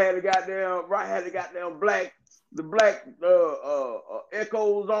pushed back. I had the goddamn black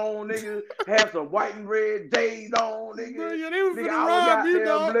Echoes on, nigga. Have some white and red J's on, nigga. Bro, yeah, they was nigga, rob you,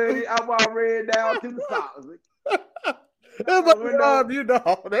 dog. Bloody. I was red down to the socks. They're about to rob you,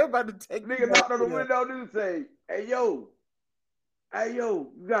 dog. They're about to take nigga knocked on the window and say, hey, yo,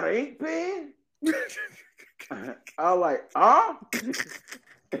 you got an ink pen? I was like, huh?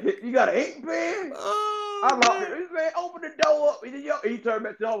 You got an ink pen? Oh, I locked it. He said, open the door up. He turned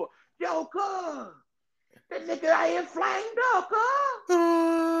back to the door. Yo, cuz. That nigga out here flamed up,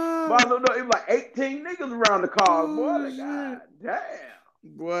 huh? But I don't know, it was like 18 niggas around the car, boy. Like, God damn.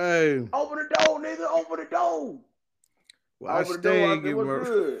 Boy. Open the door, nigga. Open the door. Well, open the door. I said, what's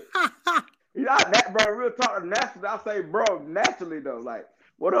good? You know, bro, real talk naturally. I say, bro, naturally, though. Like,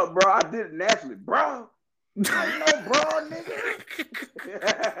 what up, bro? I did it naturally. Bro. I know, bro, nigga.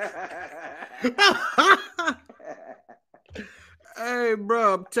 Hey,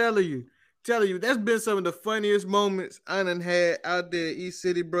 bro, I'm telling you, that's been some of the funniest moments I done had out there in East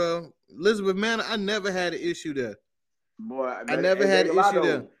City, bro. Elizabeth Manor, I never had an issue there. Boy, I never had an issue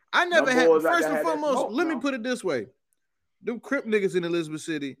there. I never had, first and foremost, let me put it this way. Them Crip niggas in Elizabeth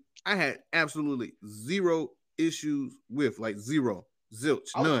City, I had absolutely zero issues with, like zero. Zilch,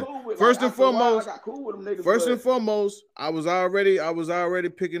 none. Cool first and foremost, I was already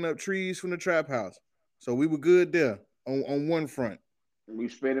picking up trees from the trap house. So we were good there on one front. We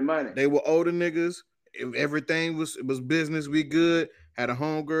spending money. They were older niggas. Everything was business. We good. Had a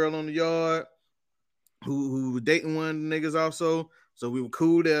homegirl on the yard who was dating one of the niggas also. So we were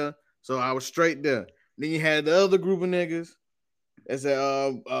cool there. So I was straight there. Then you had the other group of niggas.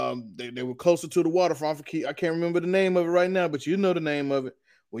 They were closer to the waterfront. I can't remember the name of it right now, but you know the name of it.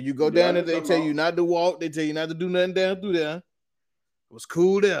 When you go down there, they tell you not to walk. They tell you not to do nothing down through there. It was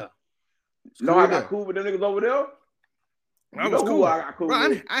cool there. I got cool with them niggas over there. I was cool.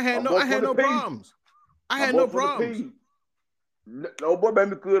 I had no problems. I had no problems. No boy made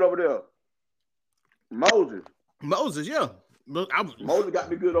me good over there. Moses, yeah. Moses got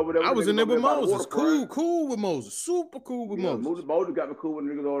me good over there. I was in there with Moses. Cool with Moses. Super cool with Moses. Moses got me cool with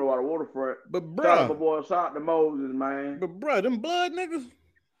niggas over the waterfront. But bro, shout out to Moses, man. But bro, them blood niggas,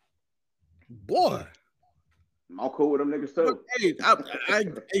 boy. I'm cool with them niggas too. Hey, I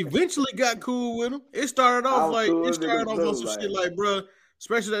eventually got cool with them. It started off on some shit like, bro,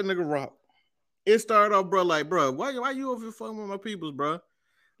 especially that nigga Rock. It started off, bro, like, bro, why you over here fucking with my peoples, bro?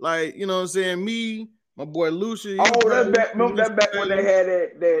 Like, you know what I'm saying? Me, my boy Lucia. That's back when they had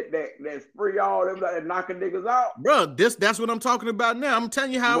that spree all them like knocking niggas out. Bro, that's what I'm talking about now. I'm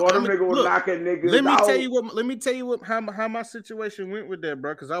telling you how them niggas was knocking niggas out. Let me tell you how my situation went with that,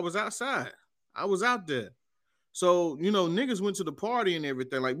 bro, because I was outside. I was out there. So, you know, niggas went to the party and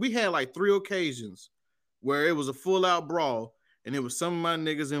everything. Like, we had like 3 occasions where it was a full-out brawl, and it was some of my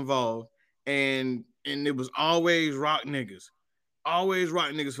niggas involved, and it was always Rock niggas. Always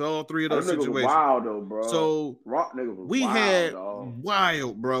rock niggas for all three of those Them niggas was situations. wild though, bro. So rock niggas was we wild, had dog.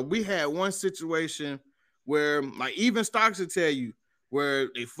 wild, bro. We had one situation where, like, even Stocks would tell you where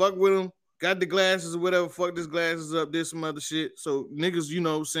they fuck with him, got the glasses or whatever, fuck this glasses up, did some other shit. So niggas, you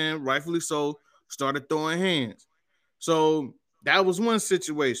know what I'm saying, rightfully so, started throwing hands. So that was one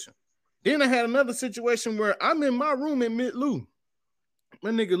situation. Then I had another situation where I'm in my room in Mid-Lou. My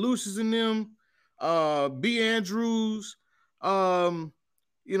nigga Lucius and them, B. Andrews, you know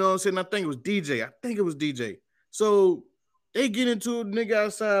what I'm saying? I think it was DJ. So they get into a nigga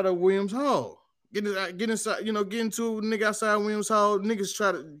outside of Williams Hall. Get inside, get into a nigga outside Williams Hall. Niggas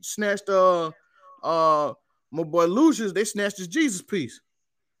try to snatch my boy Lucius, they snatched his Jesus piece.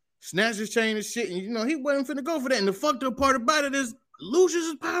 Snatched his chain and shit, and he wasn't finna go for that. And the fucked up part about it is Lucius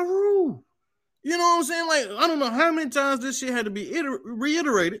is Pyru. You know what I'm saying? Like, I don't know how many times this shit had to be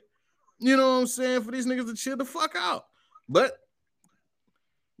reiterated. You know what I'm saying? For these niggas to chill the fuck out. But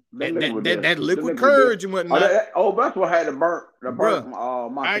that liquid courage and whatnot. That's what had the burnt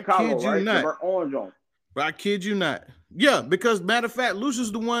Monte Carlo, right? The burnt orange on. But I kid you not. Yeah, because matter of fact, Lucius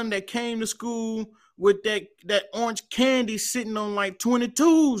is the one that came to school with that orange candy sitting on like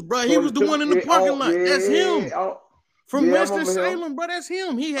 22s, bro. He was the one in the parking lot. Yeah, that's him. From Western Salem, bro. That's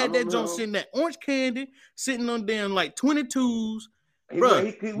him. He had that junk sitting, that orange candy sitting on damn like 22s. Bro,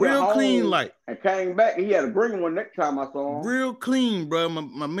 he real clean, like. And came back. He had a green one next time I saw him. Real clean, bro.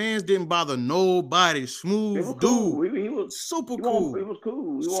 My man's didn't bother nobody. Smooth dude. He was super cool. He was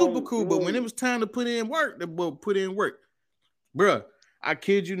cool. Super cool. But when it was time to put in work, the boy put in work. Bro, I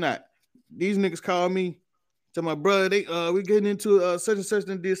kid you not. These niggas called me. To my brother, we getting into such and such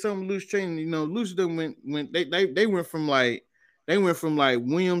and did something loose training. Loose them they went from like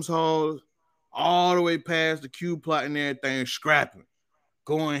Williams Hall all the way past the Q plot and everything, scrapping,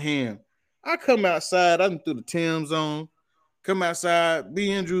 going ham. I come outside, I'm through the Tim zone, come outside,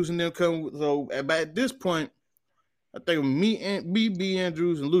 B. Andrews and them come. So at this point, I think me, B.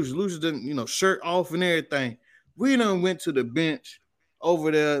 Andrews and Lucius. Lucius didn't, shirt off and everything. We done went to the bench over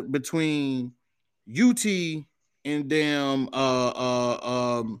there between UT and damn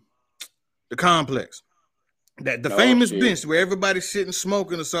the complex. That the famous bench where everybody's sitting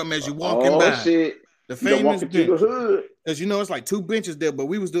smoking or something as you walking by. Shit. The famous bench. Because it's like two benches there, but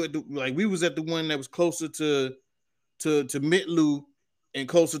we was at the one that was closer to Mid-Lou and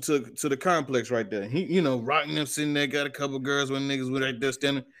closer to the complex right there. He, rocking them sitting there, got a couple girls when niggas were right there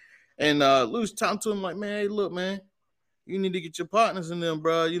standing. And Lou's talking to him like, man, hey, look, man, you need to get your partners in them,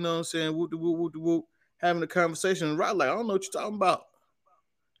 bro. You know what I'm saying? Whoop, whoop, whoop, whoop. Having a conversation. And Rod like, I don't know what you're talking about.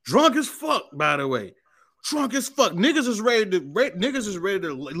 Drunk as fuck, by the way. Drunk as fuck. Niggas is ready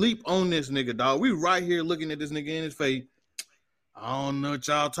to leap on this nigga, dog. We right here looking at this nigga in his face. I don't know what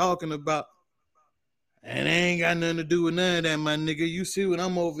y'all talking about. And it ain't got nothing to do with none of that, my nigga. You see what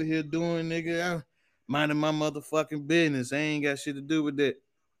I'm over here doing, nigga? I'm minding my motherfucking business. I ain't got shit to do with that.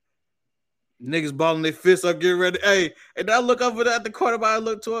 Niggas balling their fists up, getting ready. Hey, and I look over there at the corner, I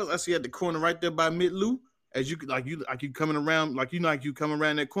look towards. I see at the corner right there by Mid-Lou, as you coming around, you coming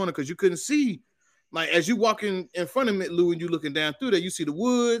around that corner because you couldn't see. Like as you walking in front of Mid-Lou and you looking down through there, you see the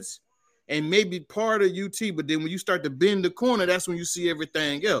woods and maybe part of UT. But then when you start to bend the corner, that's when you see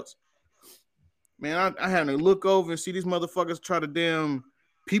everything else. Man, I had to look over and see these motherfuckers try to damn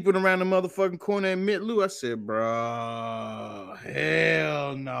peeping around the motherfucking corner at Mid-Lou. I said, bro,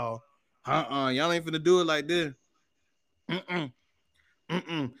 hell no. Y'all ain't finna do it like this. I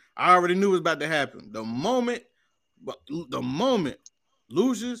already knew it was about to happen. The moment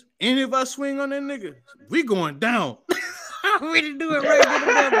Lucius, any of us swing on that nigga, we going down. I already do it right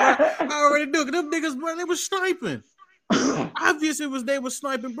there, bro. I already do it. Them niggas, bro, they was sniping. Obviously, they was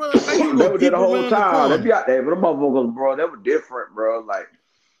sniping, bro. They were there the whole time. They be out there, but the motherfuckers, bro, they were different, bro. Like,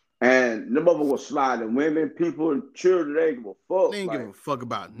 and the motherfuckers was sliding women, people, and children. They didn't give a fuck. They didn't give a fuck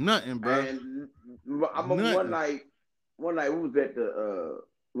about nothing, bro. And I remember one night we was at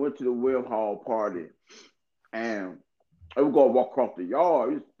went to the Will Hall party, and we were gonna walk across the yard.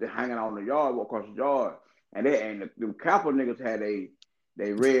 We was hanging out in the yard, walk across the yard, and the Kappa niggas had they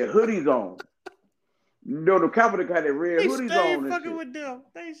red hoodies on. The Kappa niggas had their red hoodies on. They fucking with them.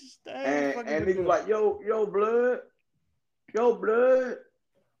 They stayed fucking with them. And he was like, yo, blood,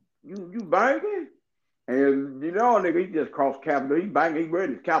 you banging? And nigga, he just crossed Capitol. He banging. He read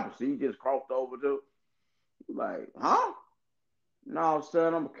his Capitol. He just crossed over to. He like, huh? No,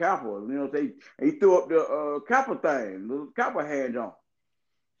 son, I'm a Capitol. He threw up the Capitol thing, the Capitol hand on.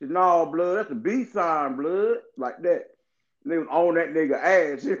 He said, no, blood, that's a B sign, blood, like that. And they was on that nigga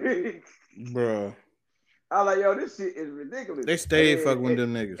ass, bruh. I was like, yo, this shit is ridiculous. They stayed fucking with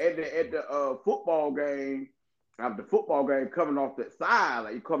them niggas. At the football game, after the football game coming off that side,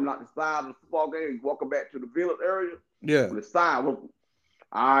 like you coming out the side of the football game, walking back to the village area. Yeah. On the side was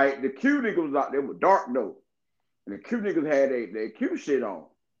all right. The Q niggas was out there with dark though. And the Q niggas had their Q shit on.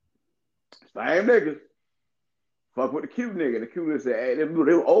 Same niggas. Fuck with the Q nigga. The Q nigga said, hey, they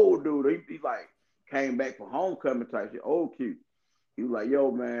were old dude. He like came back for homecoming type shit. Old Q. He was like,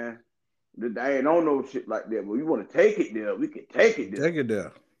 yo, man, I ain't on no shit like that. But you want to take it there, we can take it there. Take it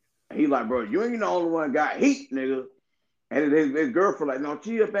there. And he like, bro, you ain't the only one got heat, nigga. And his girlfriend like, no,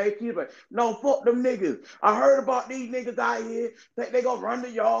 chill, babe, chill, babe. No, fuck them niggas. I heard about these niggas out here. Think they gonna run the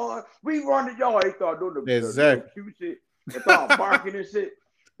yard. We run the yard. They start doing the cute shit. They start barking and shit.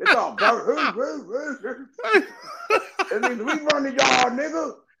 They start barking. And then we run the yard,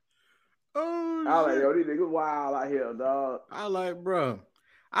 nigga. Oh, I like, yo, these niggas wild out here, dog. I like, bro.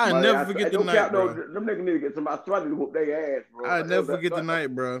 I never forget the night, bro. Them niggas need to get somebody to whoop their ass, bro. I never forget the night,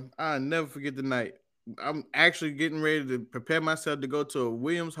 bro. I never forget the night. I'm actually getting ready to prepare myself to go to a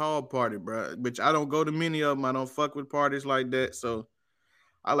Williams Hall party, bro. Which I don't go to many of them. I don't fuck with parties like that. So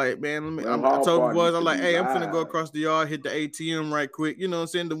I like, man. I told the boys, I'm like, hey, I'm finna go across the yard, hit the ATM right quick. You know what I'm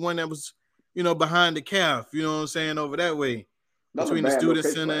saying? The one that was, you know, behind the calf. You know what I'm saying? Over that way, between the student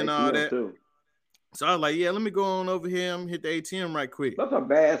center and all that. Too. So I was like, yeah, let me go on over here and hit the ATM right quick. That's a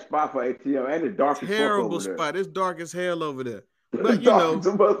bad spot for ATM, and it's dark as fuck over there. Terrible spot. It's dark as hell over there. But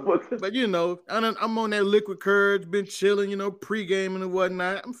you know, I'm on that liquid courage, been chilling, you know, pre-gaming and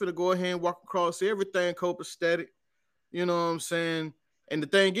whatnot. I'm finna go ahead and walk across everything copacetic. You know what I'm saying? And the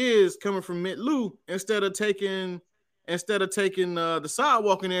thing is, coming from Mid-Lou, instead of taking the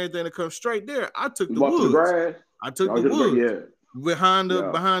sidewalk and everything to come straight there, I took the woods. I took the woods behind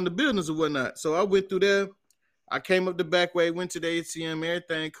the buildings and whatnot. So I went through there. I came up the back way, went to the ATM,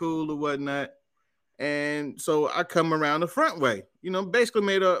 everything cool or whatnot. And so I come around the front way, you know, basically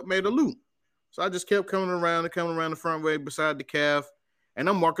made a loop. So I just kept coming around the front way beside the calf, and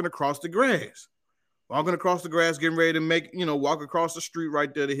I'm walking across the grass, getting ready to walk across the street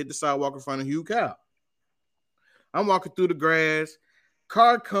right there to hit the sidewalk in front of Hugh Cow. I'm walking through the grass.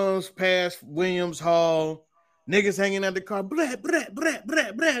 Car comes past Williams Hall. Niggas hanging out the car, blah, blah, blah,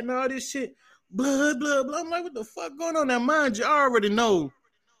 blah, blah, and all this shit, blah, blah, blah. I'm like, what the fuck going on? Now, mind you, I already know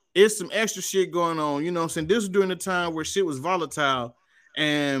it's some extra shit going on. You know what I'm saying? This was during the time where shit was volatile.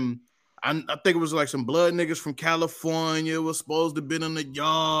 And I think it was like some blood niggas from California was supposed to be in the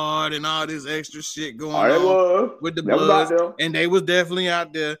yard and all this extra shit going on with the bloods. And they was definitely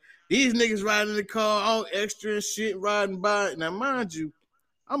out there. These niggas riding in the car, all extra and shit, riding by. Now, mind you,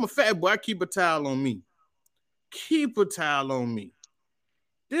 I'm a fat boy. I keep a towel on me.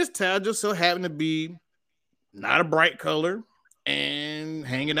 This towel just so happened to be not a bright color and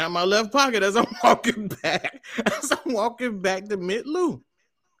hanging out my left pocket as I'm walking back to Mid-Lou.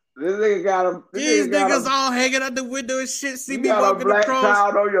 This nigga got him. These niggas all hanging out the window and shit. See me got walking a black across.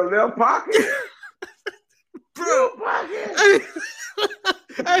 Child on your left pocket, bro.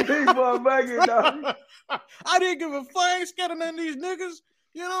 Big motherfucker, dog. I didn't give a fuck. I ain't scared of none of these niggas.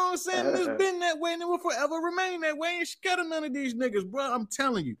 You know what I'm saying? It's been that way and it will forever remain that way. I ain't scared of none of these niggas, bro. I'm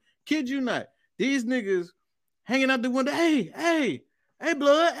telling you, kid you not. These niggas hanging out the window. Hey,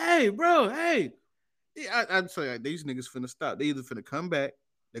 blood. Hey, bro. Hey. Yeah, I'd say like, these niggas finna stop. They either finna come back.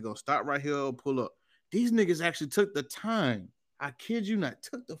 They're gonna stop right here or pull up. These niggas actually took the time. I kid you not.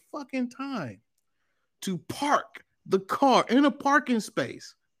 Took the fucking time to park the car in a parking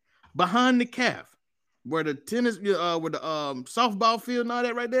space behind the calf. Where the tennis, where the softball field and all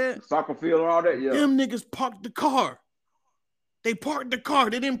that right there. Soccer field and all that, yeah. Them niggas parked the car. They parked the car.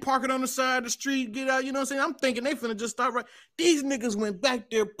 They didn't park it on the side of the street, get out, you know what I'm saying? I'm thinking they finna just stop right. These niggas went back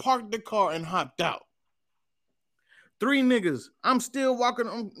there, parked the car, and hopped out. 3 niggas. I'm still walking,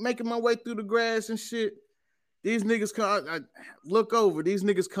 I'm making my way through the grass and shit. These niggas come, I look over. These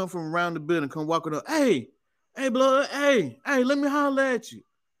niggas come from around the building, come walking up. Hey, blood, hey, let me holler at you.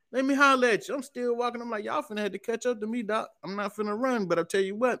 I'm still walking. I'm like, y'all finna have to catch up to me, doc. I'm not finna run, but I'll tell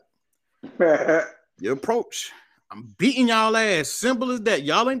you what. Your approach. I'm beating y'all ass. Simple as that.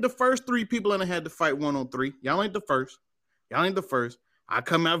 Y'all ain't the first 3 people that had to fight 1-on-3. Y'all ain't the first. I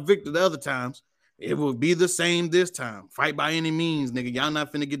come out victor the other times. It will be the same this time. Fight by any means, nigga. Y'all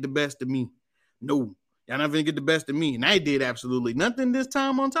not finna get the best of me. No. Y'all not finna get the best of me. And I did absolutely nothing this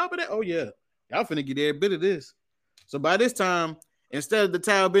time on top of that. Oh, yeah. Y'all finna get every bit of this. So by this time, instead of the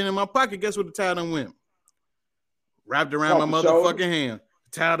towel being in my pocket, guess what the towel done went? Wrapped around my motherfucking hand.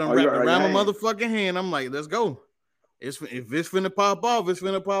 The towel done wrapped around my motherfucking hand. I'm like, let's go. If it's finna pop off, it's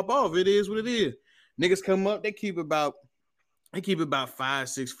finna pop off. It is what it is. Niggas come up, they keep about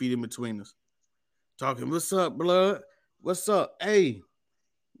 5-6 feet in between us. Talking, what's up, blood? What's up? Hey,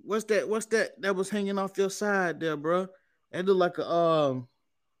 What's that? What's that was hanging off your side there, bro? It looked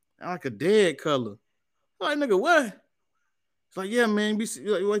like a dead color. I'm like, nigga, what? It's like, yeah, man.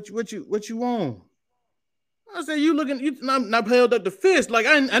 Like, what you want? I said, you looking? You not held up the fist. Like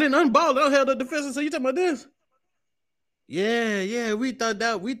I didn't unball it. I held up the fist and said, you talking about this? Yeah. We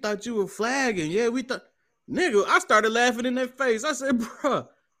thought you were flagging. Yeah, we thought. Nigga, I started laughing in their face. I said, bro,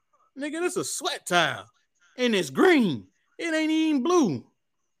 nigga, this a sweat towel, and it's green. It ain't even blue.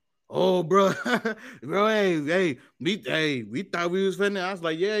 Oh, bro, bro, we thought we was finna. I was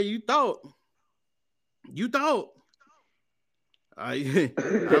like, yeah, you thought. I'm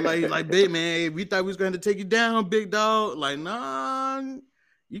like, big man, we thought we was going to take you down, big dog. Like, nah,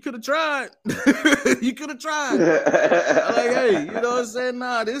 you could have tried. You could have tried. I'm like, hey, you know what I'm saying?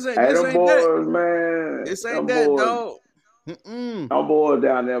 Nah, this ain't boys, that. Man. This ain't that, boys, dog. Them boys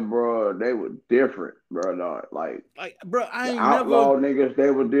down there, bro, they were different, bro. Dog. Like, bro, I ain't outlaw never niggas.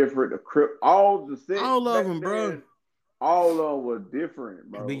 They were different. The Crip, all of them, bro. All of them were different,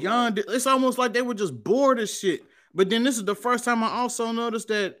 bro. Beyond it, it's almost like they were just bored as shit. But then this is the first time I also noticed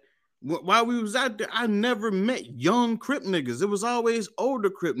that while we was out there, I never met young Crip niggas. It was always older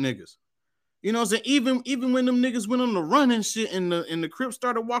Crip niggas. You know what I'm saying? Even when them niggas went on the run and shit, and the Crips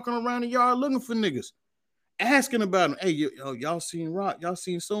started walking around the yard looking for niggas, asking about them. Hey, y'all seen Rock? Y'all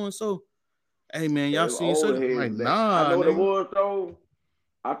seen so and so? Hey man, y'all seen so? Like, nah, I know what it was though.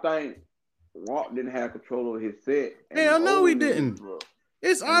 I think Rock didn't have control over his set. Hell no, he didn't. Bro.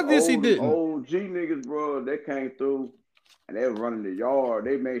 It's obvious he didn't. Old G niggas, bro, they came through and they were running the yard.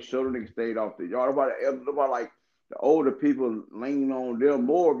 They made sure the niggas stayed off the yard. Nobody like the older people leaning on them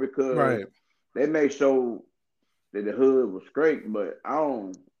more because they made sure that the hood was straight. But I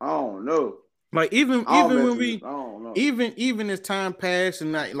don't know. Like even as time passed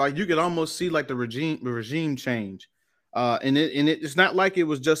and like you could almost see like the regime change. And it's not like it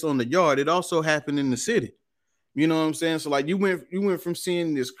was just on the yard. It also happened in the city. You know what I'm saying? So like you went from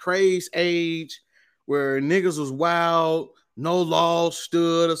seeing this crazy age where niggas was wild, no laws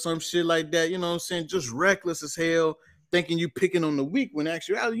stood or some shit like that. You know what I'm saying? Just reckless as hell, thinking you picking on the weak when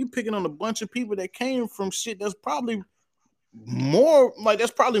actually you picking on a bunch of people that came from shit that's probably more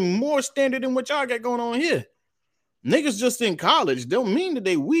standard than what y'all got going on here. Niggas just in college don't mean that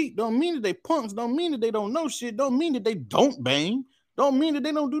they weak, don't mean that they punks, don't mean that they don't know shit, don't mean that they don't bang, don't mean that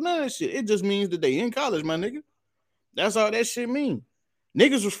they don't do none of that shit. It just means that they in college, my nigga. That's all that shit mean.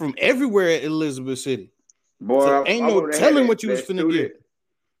 Niggas was from everywhere at Elizabeth City. Boy, so ain't no telling what you was finna get.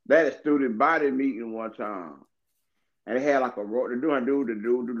 They had a student body meeting one time. And they had like a road to do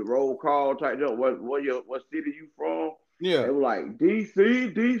the roll call type deal. What city you from? Yeah. They were like, DC.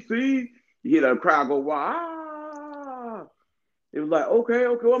 You hear the crowd go, wow. It was like, okay,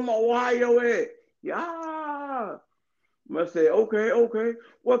 where my Ohio at? Yeah. I say, okay.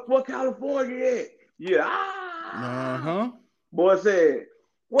 What California at? Yeah. Boy said,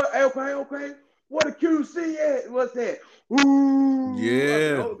 what? Okay. What a QC at? What's that? Ooh.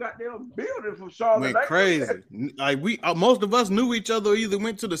 Yeah. The whole goddamn building from Charlotte. Went crazy. Like most of us knew each other, either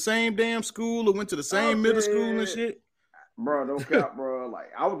went to the same damn school or went to the same middle school and shit. Bro, don't count, bro.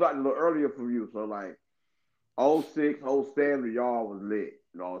 Like I was out a little earlier from you, so like 06, 07, y'all was lit.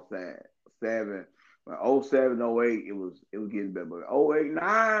 You know what I'm saying? 07, 08, it was getting better. But 08,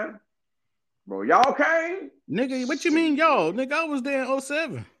 09, bro, y'all came? Nigga, what you mean y'all? Nigga, I was there in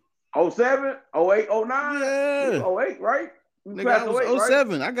 07. 07, 08, 09? Yeah. 08, right? Nigga, I was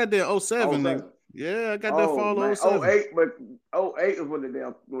 07. Right? I got there in 07, nigga. Yeah, I got that fall of 07. 08, but 08 is when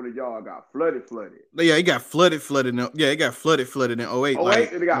the yard got flooded. Yeah, it got flooded. It got flooded in 08.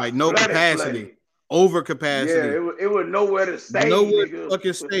 Like no capacity. Over capacity. Yeah, it was nowhere to stay. Nowhere to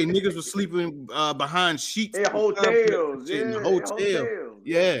fucking stay. Niggas was sleeping behind sheets. In hotels. In the hotel.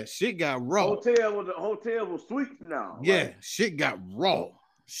 Yeah, shit got raw. Hotel was sweet now. Yeah, shit got raw.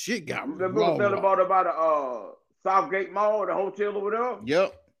 Remember about Southgate Mall, the hotel over there?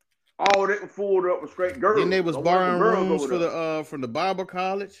 Yep. All that was full up with straight girls. Then they was borrowing rooms from the Bible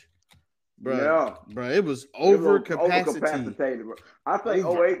college. Bro, yeah. Bro, it was overcapacitated. Bro. I think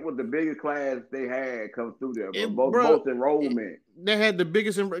 08 was the biggest class they had come through there, bro. Both enrollment. They had the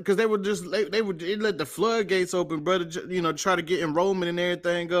biggest because they would let the floodgates open, brother. You know, try to get enrollment and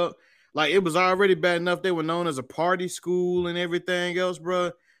everything up. Like it was already bad enough they were known as a party school and everything else,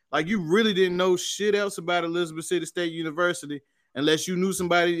 bro. Like you really didn't know shit else about Elizabeth City State University unless you knew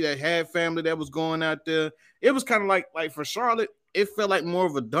somebody that had family that was going out there. It was kind of like for Charlotte, it felt like more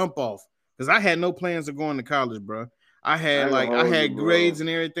of a dump off because I had no plans of going to college, bro. I had grades and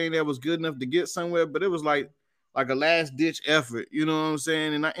everything that was good enough to get somewhere, but it was like a last ditch effort, you know what I'm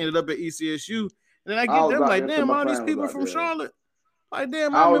saying? And I ended up at ECSU, and then I get them like, damn, all these people from Charlotte. Like,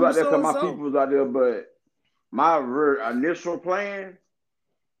 damn, I I was remember out there so because and my so. people was out there, but my initial plan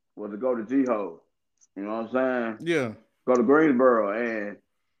was to go to G-Ho. You know what I'm saying? Yeah. Go to Greensboro.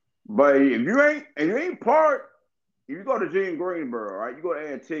 But if you ain't part, if you go to G in Greensboro, right? You go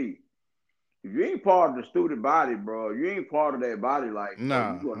to A&T. If you ain't part of the student body, bro, you ain't part of that body life,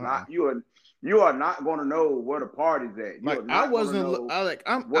 bro. Nah. You are not gonna know where the party's at. You Like are not gonna know I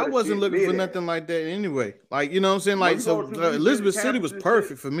where the wasn't shit looking for lit at. nothing like that anyway. Like, you know what I'm saying? When Like, you so go to these Elizabeth City campuses was and shit,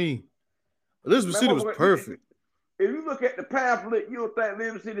 perfect for me. Elizabeth man, City was motherfucker, perfect. if you look at the pamphlet, you'll think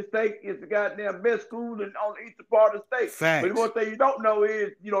Liberty City State is the goddamn best school on the eastern part of the state. But the Facts. one thing you don't know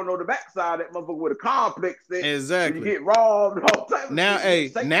is you don't know the backside of that motherfucker with a complex that when you Exactly. get robbed and all type of Now, shit, you get hey,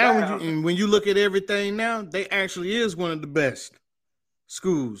 shaken now down. when you look at everything now, they actually is one of the best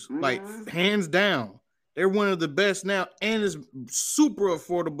schools. Like, Mm-hmm. hands down. They're one of the best now, and it's super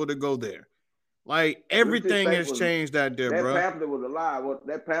affordable to go there. Like, Liberty City everything State has changed out there, that bro. pamphlet was a lie.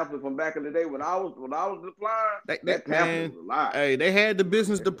 That pamphlet from back in the day when I was applying, that pamphlet Man, was a lie. hey, they had the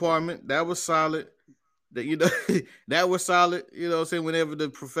business department that was solid. That, you know, that was solid. You know what I'm saying? Whenever the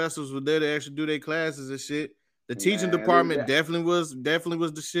professors were there to actually do their classes and shit. The teaching department definitely was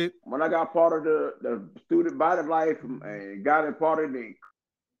the shit. When I got part of the student body life and got in part of it,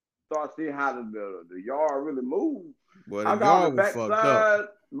 start seeing how the yard really moved. Boy, the I got on the yard was fucked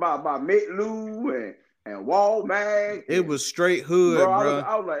up. backside by Mitlou and Walmart. It was straight hood, bro. bro.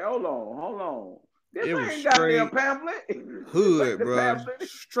 I was like, hold on. This It was ain't goddamn straight pamphlet. hood, bro.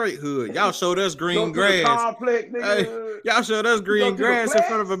 Straight hood. Y'all showed us green Go to the grass. complex, Hey, nigga. y'all showed us You go green to the grass in front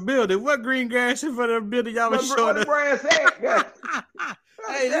flex. of a building. What green grass in front of a building y'all was Where showing the us? grass at?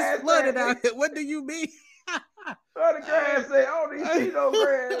 Hey, this flooded out here. What do you mean? Where the grass at? I don't even see no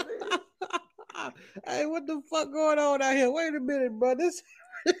grass. Hey, what the fuck going on out here? Wait a minute, bro. This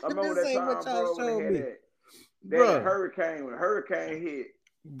remember this that ain't what time, y'all bro, when showed they had me. that hurricane. When the hurricane hit,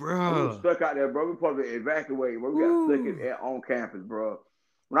 we were Bro. stuck out there, bro. We supposed to evacuate, bro. We got stuck on campus, bro.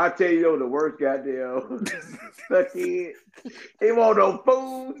 When I tell you, the worst goddamn stuck in, it wasn't no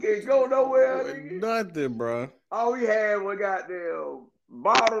food, can't go nowhere, nigga. Nothing, bro. All we had was goddamn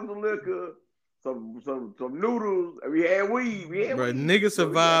bottles of liquor, some noodles, and we had weed. Bro, niggas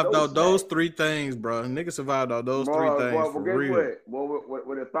survived all those three things, bro. Niggas survived all those three things for guess real. What?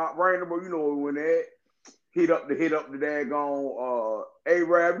 When it stopped raining, bro, you know where we went at. Hit up the daggone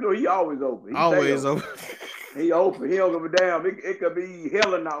A-Rab. You know, he always open. Always open. He open. He don't give a damn. It could be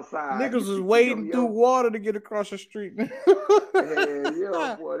hailing outside. Niggas was wading through water to get across the street. Yeah,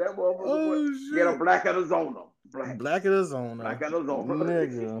 boy. That motherfucker get a black Arizona. Black Arizona.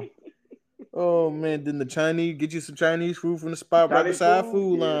 Nigga. Oh, man. Then the Chinese, get you some Chinese food from the spot right beside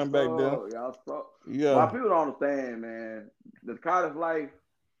food line back there. Y'all suck. Yeah. Well, people don't understand, man. The college life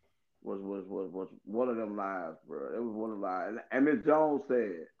was one of them lives, bro. It was one of them lives. And Miss Jones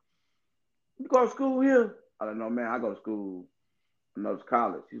said, "You go to school here?" I don't know, man. I go to school. I know it's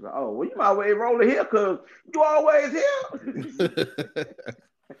college. She's like, "Oh, well, you might well roll it here because you always here."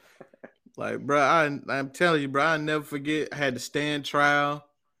 Like, bro, I'm telling you, bro, I never forget. I had to stand trial.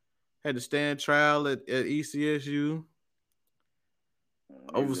 At ECSU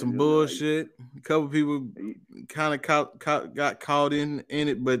over some bullshit. A couple people kind of got caught in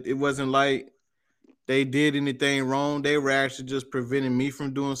it, but it wasn't like they did anything wrong. They were actually just preventing me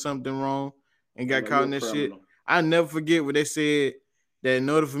from doing something wrong and got caught in that shit. I never forget what they said, that in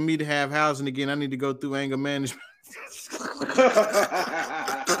order for me to have housing again, I need to go through anger management.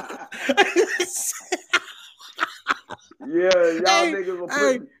 Yeah, y'all niggas were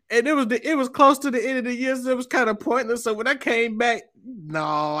putting... And it was close to the end of the year, so it was kind of pointless. So when I came back,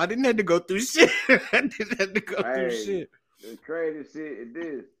 no, I didn't have to go through shit. I didn't have to go through shit. The crazy shit is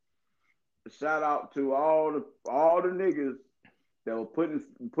this. Shout out to all the niggas that were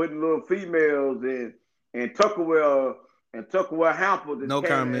putting little females in Tupperware hampers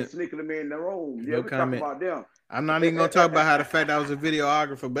and sneaking them in the room. Yeah, we talking about them. I'm not even gonna talk about how the fact I was a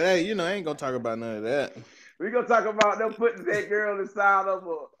videographer, but hey, I ain't gonna talk about none of that. We gonna talk about them putting that girl inside of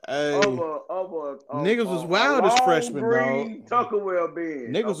a niggas was wild as freshmen, bro. Tupperware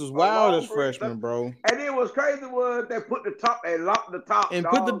bin. Niggas was wild as freshmen, bro. And then what's crazy was they put the top and locked the top. And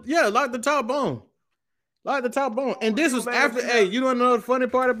lock the top on. Lock the top on. And this was after. Hey, you don't know the funny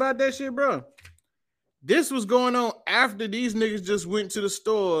part about that shit, bro? This was going on after these niggas just went to the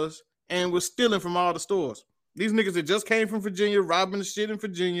stores and was stealing from all the stores. These niggas that just came from Virginia, robbing the shit in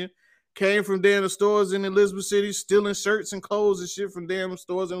Virginia. Came from damn stores in Elizabeth City, stealing shirts and clothes and shit from damn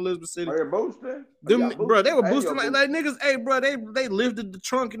stores in Elizabeth City. Are you boosting? Bro, they were boosting like niggas. Hey, bro, they lifted the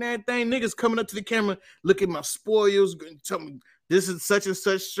trunk and everything. Niggas coming up to the camera, look at my spoils, tell me this is such and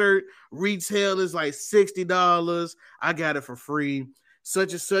such shirt. Retail is like $60. I got it for free.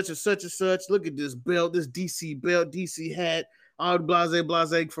 such and such and such and such. Look at this belt, this DC belt, DC hat, all the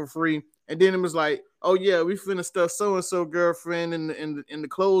blase for free. And then it was like, oh yeah, we finna stuff so and so girlfriend in the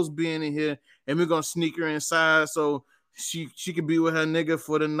clothes bin in here, and we're gonna sneak her inside so she could be with her nigga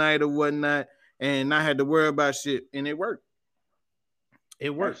for the night or whatnot, and not had to worry about shit. And it worked. It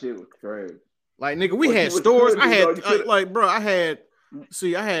worked. That shit was crazy. Like nigga, we had stores. I had bro. I had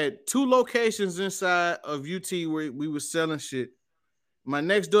 2 locations inside of UT where we was selling shit. My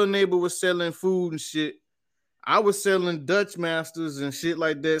next door neighbor was selling food and shit. I was selling Dutch Masters and shit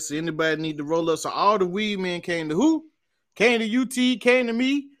like that. So anybody need to roll up. So all the weed men came to who? Came to UT, came to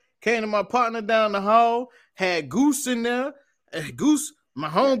me, came to my partner down the hall, had Goose in there. Goose, my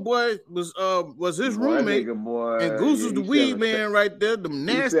homeboy, was his roommate. Boy, and Goose was the weed man right there. The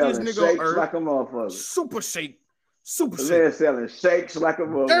nastiest nigga on earth. Like a motherfucker. Super shake. Super shake. Selling shakes like a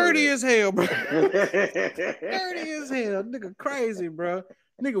motherfucker. Dirty as hell, bro. Dirty as hell. Nigga crazy, bro.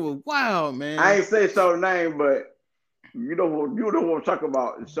 Nigga was wild, man. I ain't say so name, but you know what I'm talking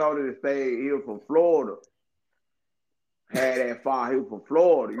about. Shorty that stayed here from Florida. Had that fire here from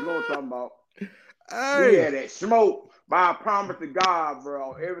Florida. You know what I'm talking about? Hey. We had that smoke. But I promise to God,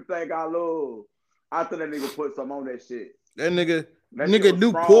 bro, everything I love. I thought that nigga put some on that shit. That nigga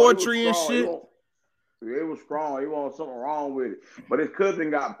do poetry and shit. It was strong. He wasn't something wrong with it. But his cousin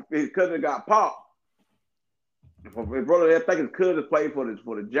got popped. His brother, I think his cousin played for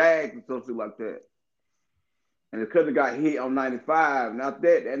the Jags or something like that. And his cousin got hit on 95. And after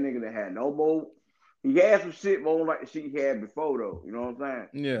that nigga that had no more. He had some shit more like the shit he had before though. You know what I'm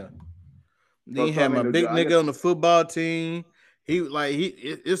saying? Yeah. Then he had my big nigga on the football team.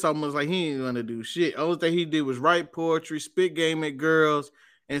 It's almost like he ain't gonna do shit. Only thing he did was write poetry, spit game at girls,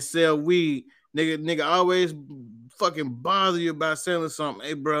 and sell weed. Nigga always fucking bother you about selling something.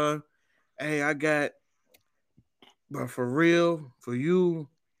 Hey, bro. Hey, I got, bro, for real, for you,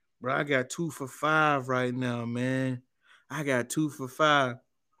 bro, I got 2 for $5 right now, man. I got 2 for $5.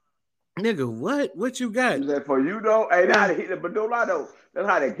 Nigga, what? What you got? Is that for you though? Hey, that's how they hit it, but don't lie though. That's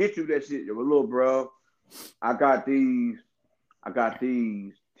how they get you that shit. Yo, little bro, I got these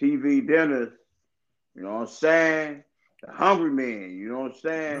TV dinners. You know what I'm saying? The hungry man. You know what I'm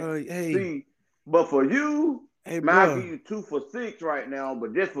saying? Hey. See, but for you, hey, man, I give you 2 for $6 right now.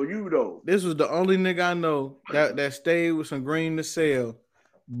 But just for you though. This was the only nigga I know that stayed with some green to sell,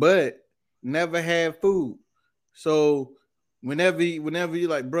 but never had food. So whenever you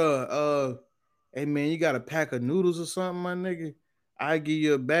like, bro, hey man, you got a pack of noodles or something, my nigga? I give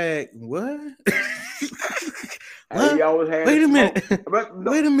you a bag. What? Hey, he always had Wait a minute.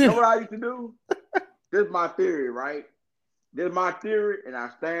 Wait a minute. You know what I used to do? This is my theory, right? This is my theory, and I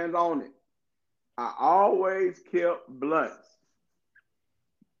stand on it. I always kept blunts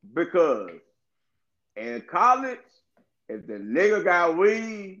because in college, if the nigga got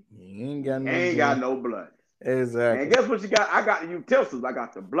weed, he ain't got no blunt. Exactly. And guess what you got? I got the utensils. I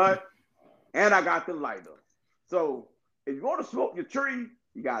got the blunt, and I got the lighter. So if you want to smoke your tree,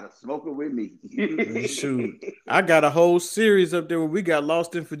 you gotta smoke it with me. Shoot, I got a whole series up there where we got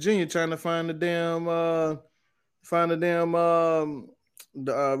lost in Virginia trying to find the damn.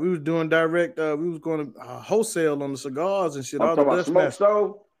 We was doing direct. We was going to wholesale on the cigars and shit. I'm talking about smoke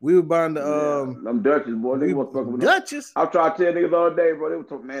stove. We were buying the them Dutchess, boy. They was fucking with Dutchess. I tried to tell niggas all day, bro. They were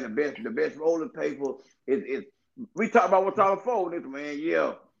talking, man, the best rolling paper is. We talk about what's on the phone, nigga, man.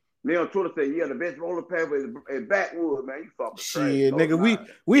 Yeah. Me on Twitter say, yeah, the best rolling paper is backwood, man. You fucking shit, nigga.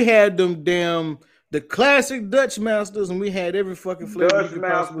 We had them damn the classic Dutch Masters, and we had every fucking flavor Dutch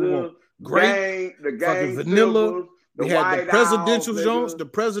Masters, grape, the gang vanilla. Silvers, we had the presidential Jones, the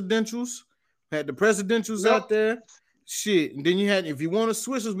presidentials. Had the presidentials out there. Shit, and then you had, if you want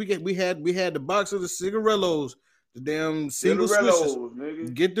swishers, we had the box of the cigarillos, the damn single swishers.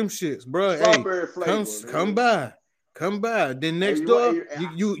 Nigga. Get them shits, bro. Strawberry flavor, come by. Then next door,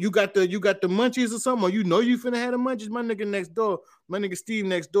 you got the munchies or something, or you know you finna have the munchies. My nigga next door, my nigga Steve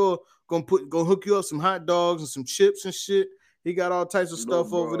next door, gonna hook you up some hot dogs and some chips and shit. He got all types of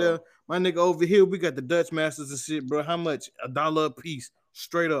stuff over there. My nigga over here, we got the Dutch Masters and shit, bro. How much? $1 a piece,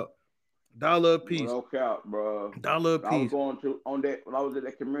 straight up. $1 a piece. No cap, bro. $1 a piece. I was going to on that when I was at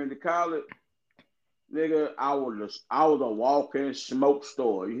that community college, nigga. I was a walk-in smoke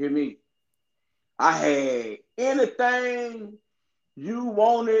store. You hear me? I had anything you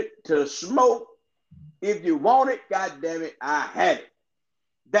wanted to smoke. If you want it, goddamn it, I had it.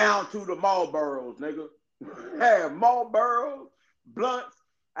 Down to the Marlboros, nigga. I had Marlboros, blunts.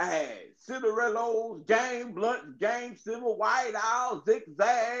 I had cigarillos, game blunts, game silver, white owl,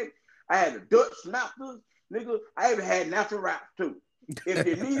 zigzag. I had the Dutch Masters, nigga. I even had natural wraps too. If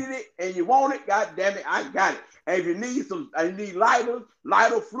you needed it and you want it, god damn it, I got it. And if you need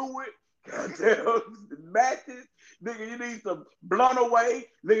lighter fluid, goddamn matches, nigga, you need some blunt away,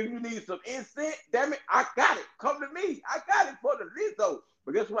 nigga, you need some incense, damn it, I got it. Come to me. I got it for the Lizzo.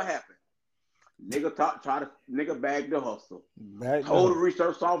 But guess what happened? Nigga bag the hustle. Told the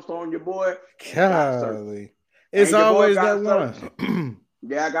research officer on your boy. Golly. It's always that one.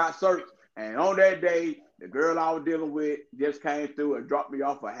 Yeah, I got searched. And on that day, the girl I was dealing with just came through and dropped me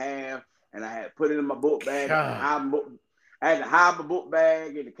off a half, and I had put it in my book bag. I had to hide my book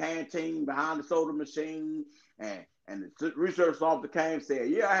bag in the canteen behind the soda machine, and the research officer came and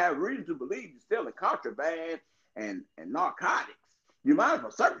said, yeah, I have reason to believe you're selling contraband and narcotics. You mind if I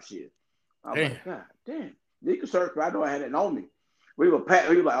search you? I was like, God damn. You can search me. I know I had it on me. He was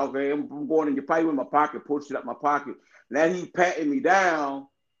like, okay, I'm going in your pocket with my pocket, push it up my pocket. Now he's patting me down.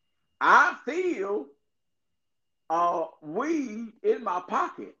 I feel weed in my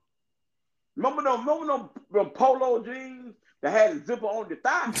pocket. Remember them polo jeans that had a zipper on the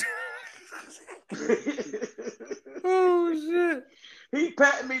thigh? Oh, shit. He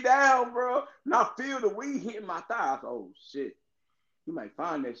patting me down, bro. And I feel the weed hitting my thighs. Oh, shit. He might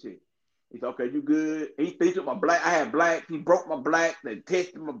find that shit. He's okay, you good? He took my black. I had black. He broke my black. They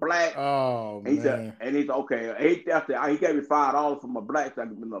tested my black. Oh, man. And he's okay. He gave me $5 for my black so I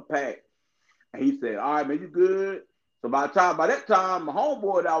could get in a pack. And he said, all right, man, you good? So by that time, my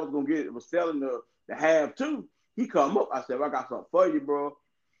homeboy that I was going to get was selling the half too. He come up. I said, well, I got something for you, bro.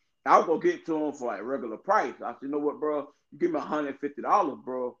 I was going to get to him for like regular price. I said, you know what, bro? You give me $150,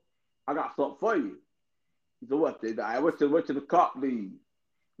 bro. I got something for you. He said, what? I went to the cop lead.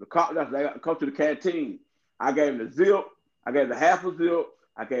 The cop, they come to the canteen. I gave him the zip. I gave him the half a zip.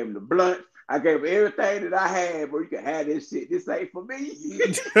 I gave him the blunt. I gave him everything that I had, bro. You can have this shit. This ain't for me.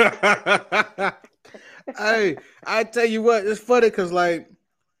 Hey, I tell you what, it's funny because like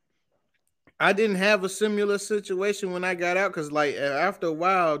I didn't have a similar situation when I got out because like after a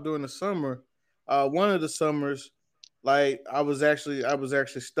while during the summer, one of the summers, like I was actually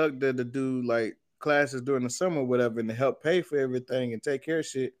stuck there to do like classes during the summer or whatever and to help pay for everything and take care of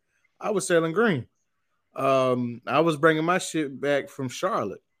shit. I was selling green. I was bringing my shit back from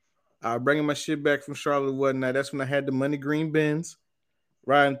Charlotte. And whatnot. That's when I had the money green bins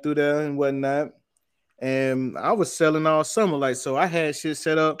riding through there and whatnot. And I was selling all summer. Like, so I had shit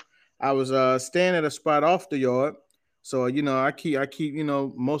set up. I was staying at a spot off the yard. So, you know, I keep, you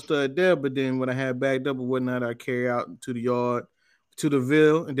know, most of it there. But then when I had bagged up or whatnot, I carry out to the yard, to the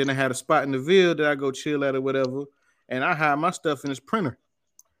Ville. And then I had a spot in the Ville that I go chill at or whatever. And I hide my stuff in this printer.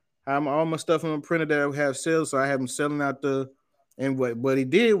 I have all my stuff in a printer that I have sales. So I have them selling out the, and what he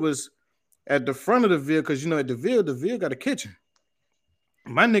did was at the front of the Ville, because, you know, at the Ville got a kitchen.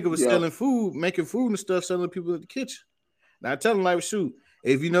 My nigga was selling food, making food and stuff, selling people at the kitchen. Now I tell them, like, shoot,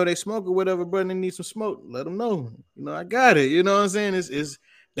 if you know they smoke or whatever, bro, and they need some smoke, let them know. You know, I got it. You know what I'm saying? It's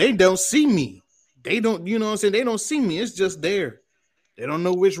they don't see me. They don't, you know what I'm saying? They don't see me. It's just there. They don't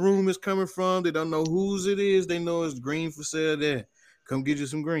know which room it's coming from. They don't know whose it is. They know it's green for sale there. Come get you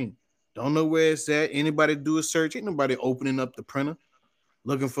some green. Don't know where it's at. Anybody do a search. Ain't nobody opening up the printer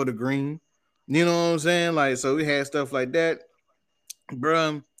looking for the green. You know what I'm saying? Like, so we had stuff like that.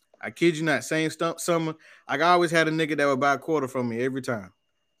 Bruh, I kid you not, same summer. I always had a nigga that would buy a quarter from me every time.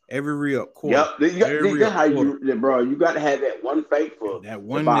 Every real quarter. Yep. That's how bro, you got to have that one fake for that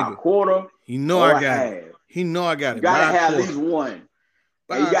one nigga. A quarter. He know I got it. He know I got it. You got to have at least one.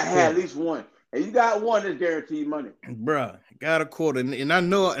 And you got to have at least one. And you got one that's guaranteed money. Bruh, got a quarter. And I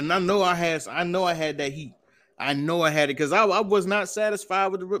know I had that heat. I know I had it because I was not satisfied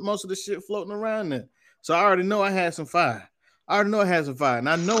with most of the shit floating around there. So I already know I had some fire. And I know I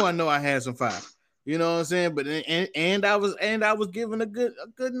had some fire. You know what I'm saying? But and I was given a good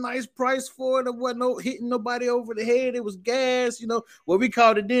nice price for it. It wasn't hitting nobody over the head. It was gas. You know what we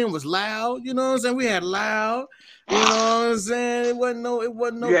called it then was loud. You know what I'm saying? We had loud. You know what I'm saying? It wasn't no.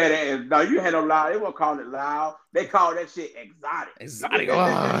 You had no loud. They won't call it loud. They call that shit exotic. Exotic.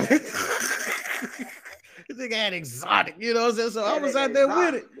 This nigga had exotic. You know what I'm saying? So I was out there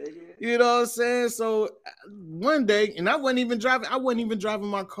with it. You know what I'm saying? So one day, and I wasn't even driving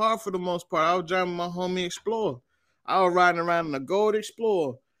my car for the most part. I was driving my homie Explorer. I was riding around in a gold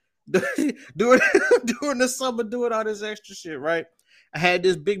Explorer during the summer, doing all this extra shit, right? I had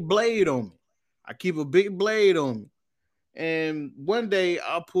this big blade on me. I keep a big blade on me. And one day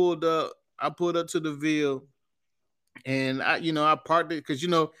I pulled up to the Ville, and I parked it because, you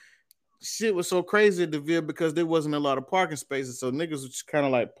know, shit was so crazy at the Ville because there wasn't a lot of parking spaces. So niggas was just kind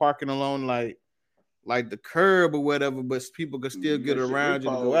of like parking along like the curb or whatever, but people could still get around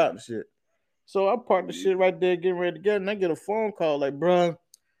you to go out and shit. So I parked the shit right there, getting ready to get, and I get a phone call like, bruh,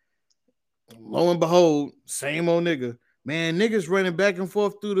 lo and behold, same old nigga. Man, niggas running back and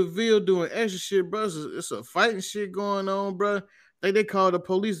forth through the Ville doing extra shit, bro. It's a fighting shit going on, bro. Think they called the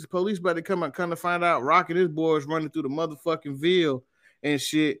police. The police about to come to find out Rock and his boys running through the motherfucking Ville and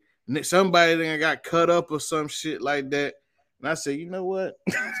shit. Somebody then got cut up or some shit like that. And I said, you know what?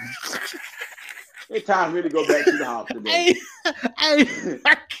 It's time for me to go back to the house today.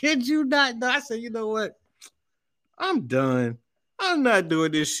 I kid you not. No, I said, you know what? I'm done. I'm not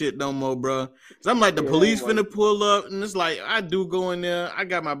doing this shit no more, bro. Cause I'm like, the police finna pull up, and it's like, I do go in there. I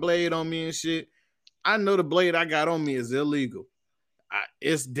got my blade on me and shit. I know the blade I got on me is illegal.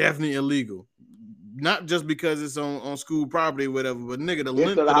 It's definitely illegal. Not just because it's on school property or whatever, but nigga, the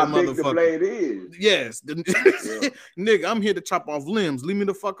length of the motherfucker. The blade is. Yes. Nigga, I'm here to chop off limbs. Leave me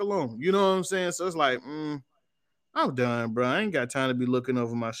the fuck alone. You know what I'm saying? So it's like, I'm done, bro. I ain't got time to be looking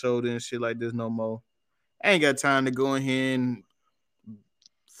over my shoulder and shit like this no more. I ain't got time to go in here and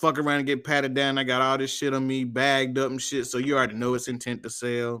fuck around and get patted down. I got all this shit on me, bagged up and shit, so you already know it's intent to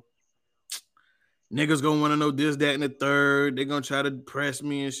sell. Niggas gonna want to know this, that, and the third. They're gonna try to press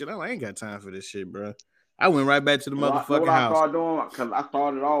me and shit. I ain't got time for this shit, bro. I went right back to the motherfucking house. I started doing, because I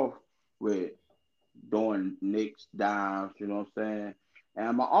started off with doing nicks, dimes, you know what I'm saying?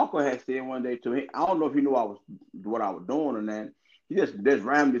 And my uncle had said one day to me, I don't know if he knew what I was doing or not. He just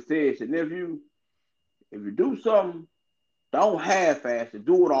randomly said, nephew, if you do something, don't half-ass it.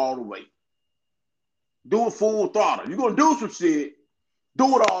 Do it all the way. Do it full throttle. You're going to do some shit,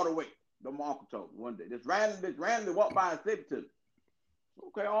 do it all the way. The my uncle told me one day. Just randomly walked by and said it to me.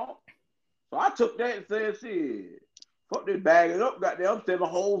 Okay, Uncle. So I took that and said, shit, fuck this, bag it up, goddamn, I'm selling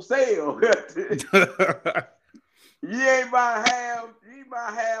wholesale. You ain't buy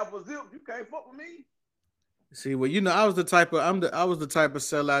half a zip, you can't fuck with me. See, well, you know, I was the type of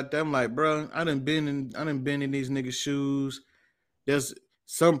sellout there. I'm like, bro, I done been in these niggas' shoes. There's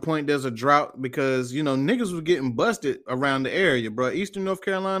some point there's a drought because, you know, niggas was getting busted around the area, bro. Eastern North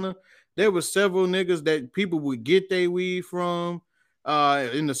Carolina, there were several niggas that people would get their weed from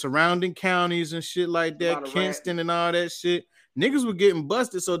in the surrounding counties and shit like that, Kinston and all that shit. Niggas were getting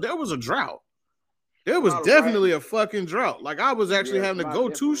busted, so there was a drought. There was definitely a fucking drought. Like, I was actually having to go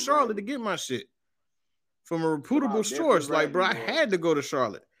to Charlotte to get my shit from a reputable source. Like, bro, I had to go to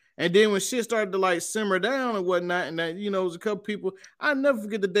Charlotte. And then when shit started to like simmer down and whatnot, and that, you know, it was a couple people, I'll never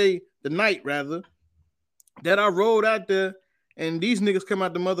forget the night that I rode out there and these niggas come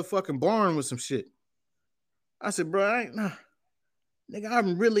out the motherfucking barn with some shit. I said, bro, nigga,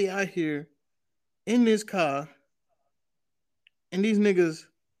 I'm really out here in this car and these niggas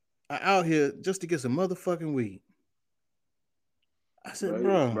are out here just to get some motherfucking weed. I said,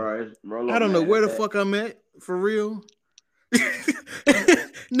 bro, I don't know where the fuck I'm at, for real.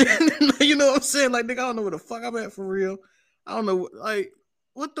 You know what I'm saying? Like, nigga, I don't know where the fuck I'm at, for real. I don't know, like,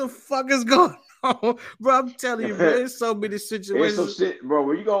 what the fuck is going on? Bro, I'm telling you, bro, there's so many situations. It's some shit, bro.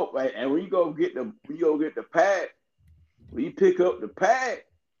 When you go get the pack, when you pick up the pack,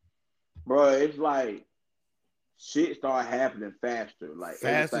 bro, it's like shit start happening faster. Like,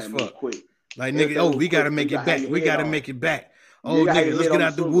 fast as fuck. Quick. Like, nigga, we gotta make it back. We gotta make it back. Oh, nigga, let's get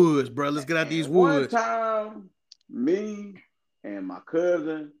out the woods, bro. Let's get out these woods. One time, me and my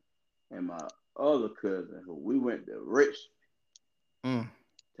cousin and my other cousin, who we went to Richmond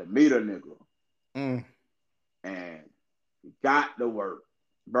to meet a nigga, and we got to work,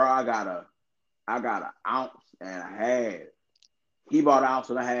 bro. I got an ounce and a half. He bought an ounce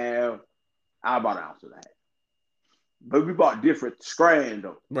and a half. I bought an ounce and a half. But we bought different strands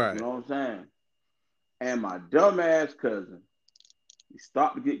though. Right. You know what I'm saying? And my dumbass cousin, he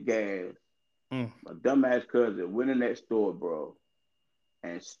stopped to get gas. My dumbass cousin went in that store, bro,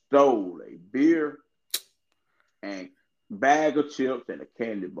 and stole a beer and bag of chips and a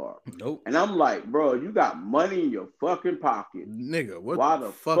candy bar. Nope. And I'm like, bro, you got money in your fucking pocket. Nigga, what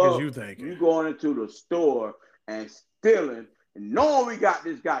the fuck is you thinking? You going into the store and stealing and knowing we got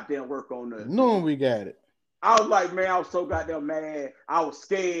this goddamn work on us. Knowing we got it. I was like, man, I was so goddamn mad. I was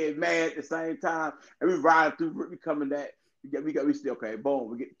scared, mad at the same time. And we riding through, we coming that. We still, okay, boom,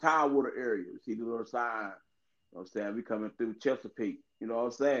 we get Tidewater area. We see the little sign. You know what I'm saying? We coming through Chesapeake. You know what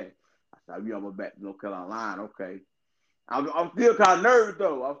I'm saying? I said, we almost back to North Carolina line. Okay. I'm still kind of nervous,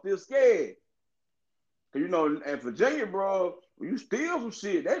 though. I'm still scared. Because, you know, in Virginia, bro, when you steal some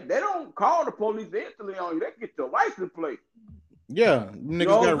shit, they don't call the police instantly on you. They get your license plate. Yeah. Niggas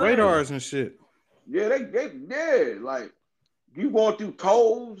got radars and shit. Yeah, they like, you going through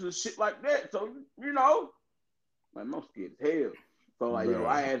tolls and shit like that. So, you know. Like, I'm scared as hell. So, like, bro, you know,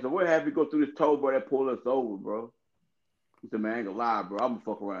 I asked him, what happened to go through this toll, bro, that pulled us over, bro? He said, man, I ain't gonna lie, bro. I'm gonna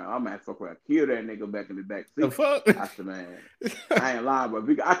fuck around. I'm gonna fuck around, kill that nigga back in the back seat. The fuck? I said, man, I ain't lying, bro.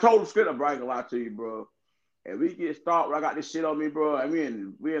 I told him straight up, bro, I ain't gonna lie to you, bro. And we get started, I got this shit on me, bro. And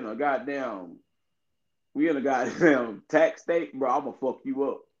we in a goddamn tax state, bro. I'm gonna fuck you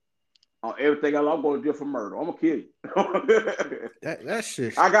up on everything. I'm going to jail for murder. I'm gonna kill you. that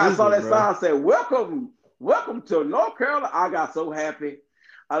shit. I saw that sign say, welcome to North Carolina. I got so happy.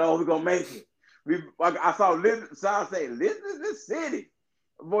 I know we're gonna make it. I saw the sign say, "Listen to this city."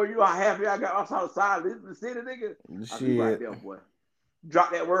 Boy, you know how happy I got. I saw the sign, "Listen to the city, nigga." I said, right there, boy.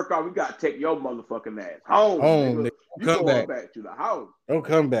 Drop that work off. We gotta take your motherfucking ass home, nigga. You going back to the house. Don't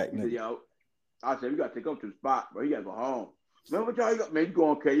come back, nigga. Yo, I said, we gotta take him to the spot, bro. You gotta go home. Remember what y'all got? Man, you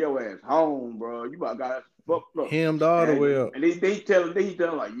gonna carry your ass home, bro. You about got us fucked up. Hemmed all the way up. And he tell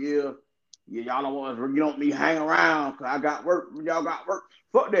like, yeah, y'all don't want us, you don't me hang around because I got work. Y'all got work.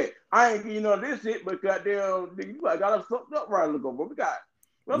 Fuck that. I ain't getting none of this shit, but goddamn, nigga, you got us fucked up right ago, bro.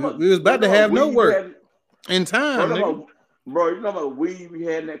 We was about to have no work in time, nigga. Bro, you know about weed we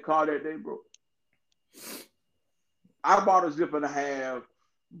had in that car that day, bro? I bought a zip and a half.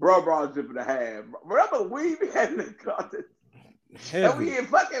 Bro brought a zip and a half. Bro, that's what weed we had in that car. And we in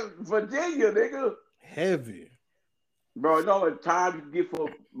fucking Virginia, nigga. Heavy. Bro, you know what time you get for,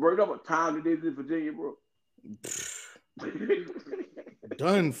 bro, you know what time it is in Virginia, bro?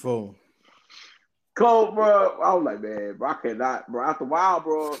 Done for. Cold, bro. I was like, man, bro, I cannot, bro. After a while,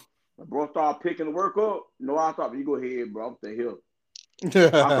 bro, my bro started picking the work up. No, I thought, you go ahead, bro. I'm stay here. I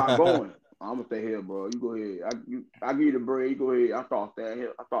start going. I'm gonna stay here, bro. You go ahead. I give you the bread. You go ahead. I start staying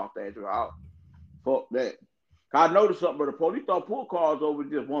here. I start staying here. Fuck that. I noticed something, but the police don't pull cars over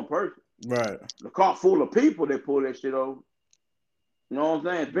just one person. Right. The car full of people, they pull that shit over. You know what I'm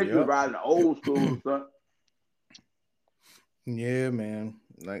saying? Especially riding the old school and stuff. Yeah, man.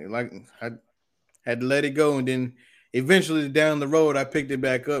 Like I had to let it go, and then eventually down the road I picked it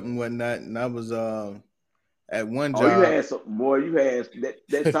back up and whatnot. And I was at one job. Oh, you had some boy. You had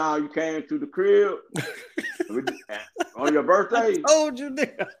that time you came to the crib on your birthday. I told you,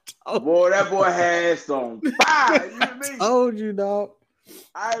 nigga. Boy, that boy had some fire. You know what I mean? Told you, dog.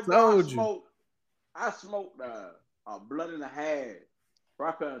 I smoked a blunt and a half. Bro,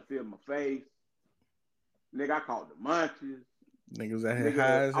 I couldn't feel my face. Nigga, I caught the munchies. Niggas that had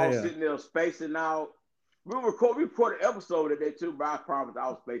high as hell. I was sitting there spacing out. We recorded an episode of that too, but I promise I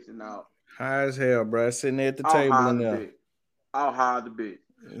was spacing out. High as hell, bro. Sitting there at the table in there. I was high as a bitch.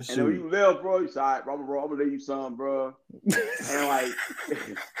 And then when you left, bro, you said, all right, bro, I'm gonna leave you some, bro. And like,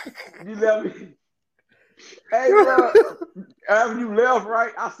 you left me. Hey, bro, after you left,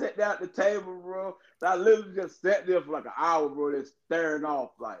 right, I sat down at the table, bro. So I literally just sat there for like an hour, bro, just staring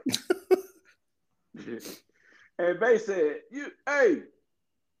off, like. And Bay said, hey,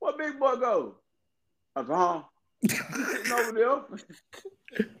 what big boy go? I said, huh? He's sitting over there.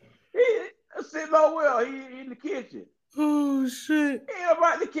 He's sitting over there. He in the kitchen. Oh, shit. He ain't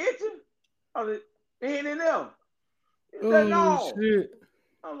right in the kitchen. I said, he ain't in there. He said, no. Shit.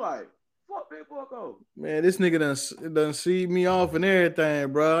 I'm like, what big boy go? Man, this nigga done see me off and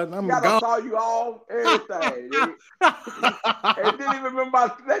everything, bro. I saw you off, everything. And didn't even remember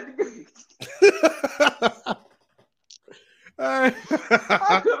my I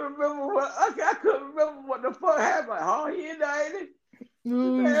couldn't remember what the fuck happened. Like, huh? He in there, ain't he?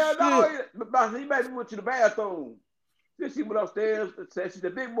 No, he made me went to the bathroom. Then she went upstairs and said, she's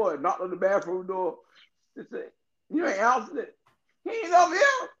the big boy, knocked on the bathroom door. She said, you ain't answered it. He ain't over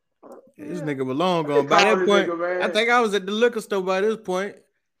here. This nigga was long gone. By that point, nigga, I think I was at the liquor store by this point.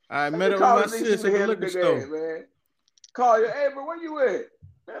 I met up with my sis at the liquor store. Man. Call you, hey, bro, where you at?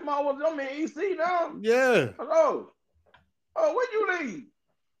 Man, I'm in EC now. Yeah. Hello. Oh, when you leave?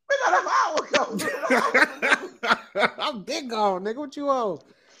 We got an hour ago. I've been gone, nigga. What you on?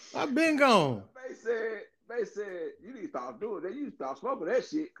 I've been gone. They said, you need to stop doing that. You need to stop smoking that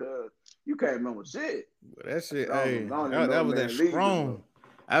shit because you can't remember shit. But that shit, hey, that was that strong.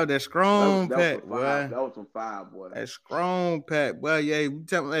 That was that strong pack, boy. That was some fire, boy. That strong pack, boy. Yeah,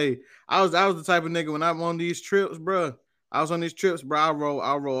 tell me, hey, I was the type of nigga when I'm on these trips, bro. I was on these trips, bro. I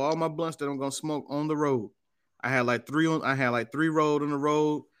roll all my blunts that I'm gonna smoke on the road. I had like three rolled on the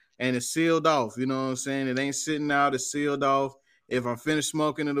road, and it's sealed off. You know what I'm saying? It ain't sitting out. It's sealed off. If I finish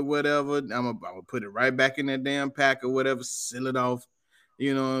smoking it or whatever, I'm gonna put it right back in that damn pack or whatever, seal it off.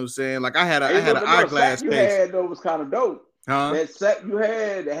 You know what I'm saying? Like I had an eyeglass case. You had though was kind of dope. Huh? That set you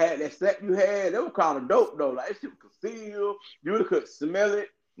had, that was kind of dope though. Like that shit was concealed. You could smell it.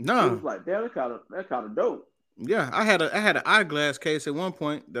 No, it was like damn, that kind of dope. Yeah, I had an eyeglass case at one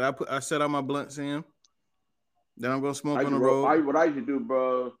point that I set all my blunts in. Then I'm gonna smoke on the road. What I used to do,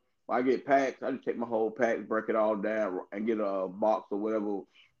 bro, When I get packs, I just take my whole pack, break it all down, and get a box or whatever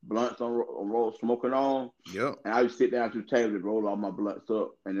blunts on roll smoking on. Yep. And I just sit down to the table and roll all my blunts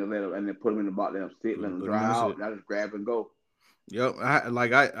up, and then put them in the box, let them sit, let them dry out, and I just grab and go. Yep.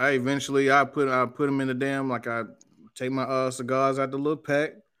 I eventually I put them in the damn, like, I take my cigars out the little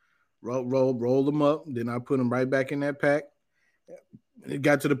pack, roll them up, then I put them right back in that pack. It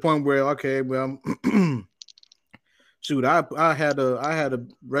got to the point where, okay, well, shoot, I had the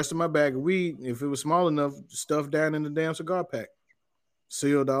rest of my bag of weed, if it was small enough, stuffed down in the damn cigar pack,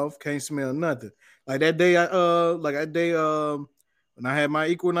 sealed off, can't smell nothing. Like that day, when I had my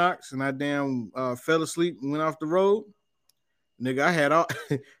Equinox and I damn fell asleep and went off the road, nigga, I had all,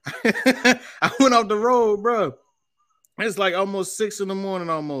 I went off the road, bro. It's like almost 6 in the morning,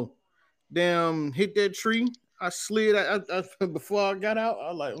 almost. Damn, hit that tree. I slid. Before I got out,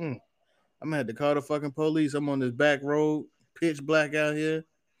 I was like, I'm gonna have to call the fucking police. I'm on this back road, pitch black out here.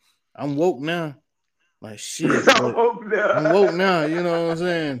 I'm woke now. Like, shit. I'm woke now. You know what I'm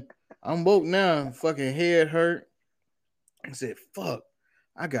saying? I'm woke now. Fucking head hurt. I said, fuck.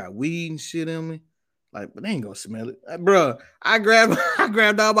 I got weed and shit in me. Like, but they ain't gonna smell it, bro. I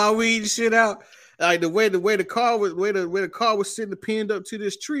grabbed all my weed and shit out. Like the way the car was sitting pinned up to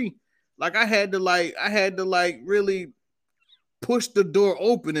this tree. Like I had to really push the door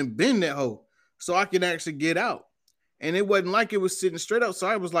open and bend that hole so I could actually get out. And it wasn't like it was sitting straight up. So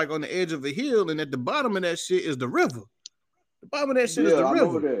I was like on the edge of a hill, and at the bottom of that shit is the river. The bottom of that shit is the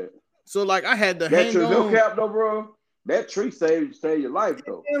river. That. So like I had to hang on. No cap though, bro. That tree saved your life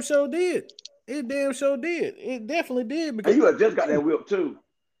though. It damn sure did. It damn sure did. It definitely did. Because you had just got that whip too.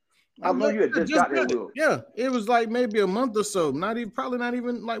 I know you had just got that whip. Yeah, it was like maybe a month or so. Probably not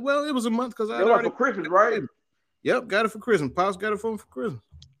even like. Well, it was a month because I already for Christmas, right? Yep, got it for Christmas. Pops got it for Christmas.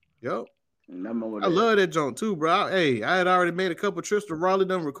 Yep. I love that joint too, bro. Hey, I had already made a couple trips to Raleigh,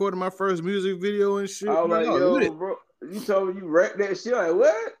 done recorded my first music video and shit. I was like, yo, bro, you told me you wrecked that shit. Like,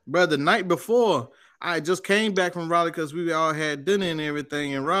 what? Bro, the night before, I just came back from Raleigh because we all had dinner and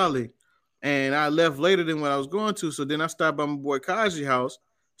everything in Raleigh. And I left later than what I was going to. So then I stopped by my boy Kaji's house.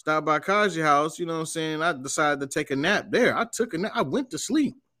 You know what I'm saying? I decided to take a nap there. I took a nap. I went to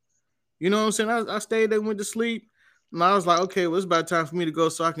sleep. You know what I'm saying? I stayed there, went to sleep. And I was like, okay, well, it's about time for me to go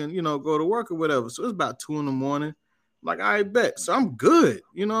so I can, go to work or whatever. So it's about 2 a.m. I'm like, I bet. So I'm good.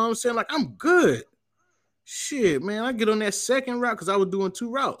 You know what I'm saying? Like, I'm good. Shit, man. I get on that second route because I was doing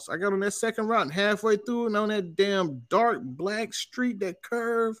 2 routes. I got on that second route and halfway through and on that damn dark black street, that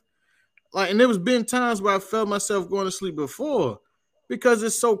curve. Like, and there was been times where I felt myself going to sleep before because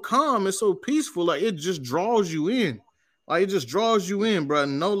it's so calm, it's so peaceful. Like, it just draws you in. Like, it just draws you in, bro.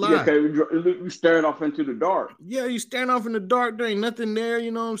 No lie. Yeah, okay, you staring off into the dark. Yeah, you staring off in the dark. There ain't nothing there.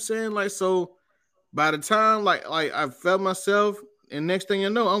 You know what I'm saying? Like, so by the time, like I felt myself, and next thing you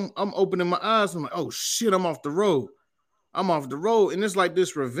know, I'm opening my eyes. I'm like, oh shit, I'm off the road. And it's like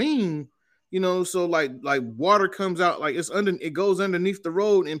this ravine. So like water comes out, like it goes underneath the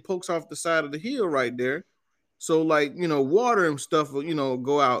road and pokes off the side of the hill right there. So like, water and stuff will,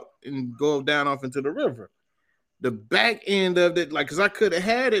 go out and go down off into the river. The back end of it, like, cause I could have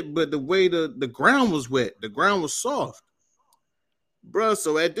had it, but the way the ground was wet, the ground was soft. Bruh,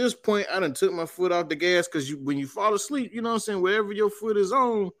 so at this point, I done took my foot off the gas because when you fall asleep, you know what I'm saying, wherever your foot is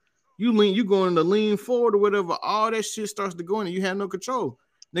on, you going to lean forward or whatever, all that shit starts to go in and you have no control.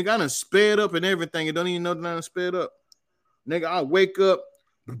 Nigga, I done sped up and everything. I don't even know that I done sped up. Nigga, I wake up,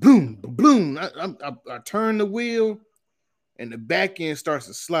 boom, boom. I turn the wheel, and the back end starts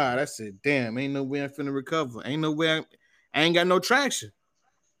to slide. I said, damn, ain't no way I'm finna recover. Ain't no way I ain't got no traction.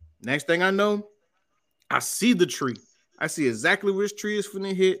 Next thing I know, I see the tree. I see exactly which tree is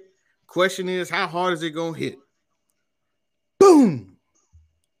finna hit. Question is, how hard is it gonna hit? Boom!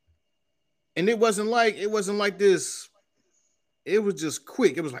 And it wasn't like this. It was just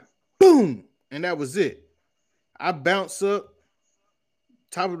quick. It was like boom, and that was it. I bounced up,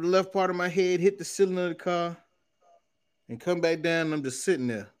 top of the left part of my head, hit the ceiling of the car, and come back down. And I'm just sitting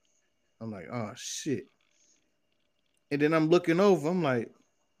there. I'm like, oh shit. And then I'm looking over. I'm like,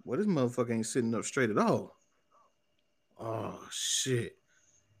 well, this motherfucker ain't sitting up straight at all. Oh shit.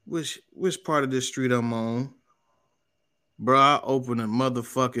 Which part of this street I'm on? Bro, I opened a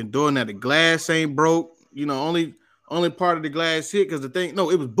motherfucking door. Now the glass ain't broke. Only part of the glass hit because it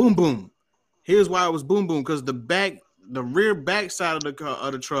was boom boom. Here's why it was boom boom, because the rear back side of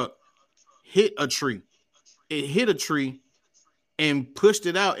the truck hit a tree. It hit a tree and pushed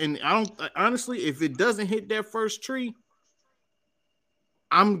it out. And honestly, if it doesn't hit that first tree,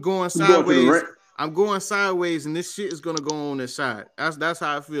 I'm going sideways. I'm going sideways, and this shit is gonna go on this side. That's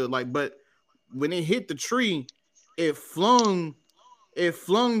how I feel. Like, but when it hit the tree, it flung it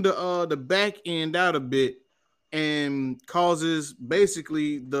flung the back end out a bit and causes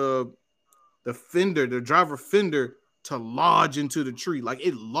basically the driver fender to lodge into the tree. Like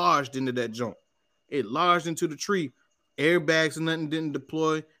it lodged into that jump. It lodged into the tree. Airbags and nothing didn't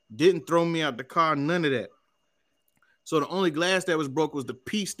deploy, didn't throw me out the car, none of that. So the only glass that was broke was the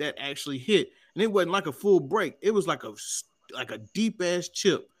piece that actually hit. And it wasn't like a full break. It was like a deep ass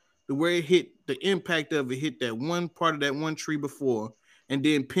chip to where it hit the impact of it hit that one part of that one tree before and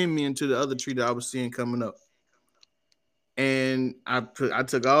then pinned me into the other tree that I was seeing coming up. And I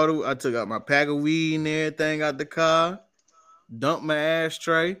took out my pack of weed and everything out the car, dumped my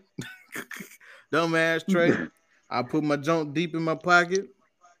ashtray, dumped my ashtray. I put my junk deep in my pocket,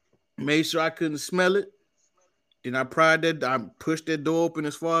 made sure I couldn't smell it. Then I pushed that door open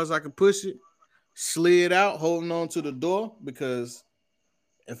as far as I could push it, slid out, holding on to the door because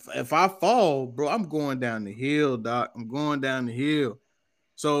if I fall, bro, I'm going down the hill, doc. I'm going down the hill.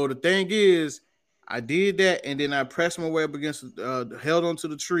 So the thing is, I did that, and then I pressed my way up against, held onto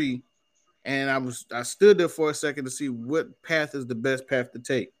the tree, and I stood there for a second to see what path is the best path to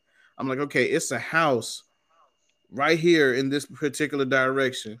take. I'm like, okay, it's a house right here in this particular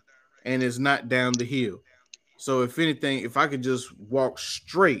direction, and it's not down the hill. So if anything, if I could just walk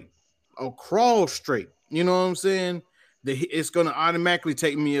straight or crawl straight, you know what I'm saying? It's gonna automatically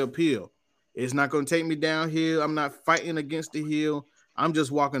take me uphill. It's not gonna take me downhill. I'm not fighting against the hill. I'm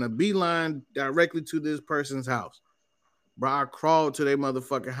just walking a beeline directly to this person's house. Bro, I crawled to their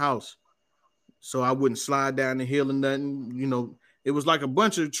motherfucking house so I wouldn't slide down the hill and nothing. You know, it was like a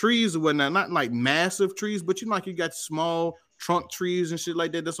bunch of trees or whatnot, not like massive trees, but you know, like you got small trunk trees and shit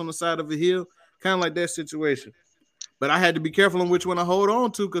like that that's on the side of a hill, kind of like that situation. But I had to be careful on which one I hold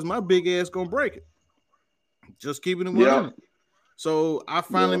on to because my big ass gonna break it. Just keeping it 100. So I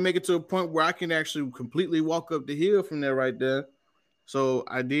finally make it to a point where I can actually completely walk up the hill from there right there. So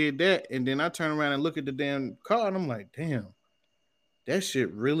I did that, and then I turn around and look at the damn car, and I'm like, damn, that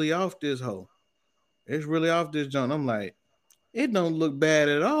shit really off this hoe. It's really off this joint. I'm like, it don't look bad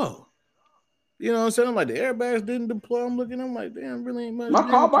at all. You know what I'm saying? I'm like, the airbags didn't deploy. I'm like, damn, really ain't much. My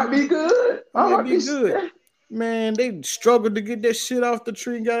car damage. might be good. I might be good. Man, they struggled to get that shit off the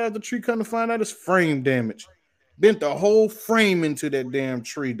tree and got out the tree. Come to find out it's frame damage. Bent the whole frame into that damn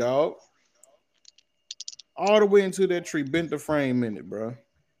tree, dog. All the way into that tree, bent the frame in it, bro.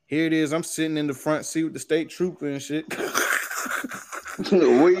 Here it is. I'm sitting in the front seat with the state trooper and shit.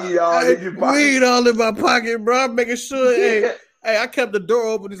 Weed all in your pocket. Weed all in my pocket, bro. I'm making sure. Hey, I kept the door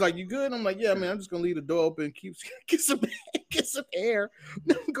open. He's like, "You good?" I'm like, "Yeah, man. I'm just gonna leave the door open and get some air.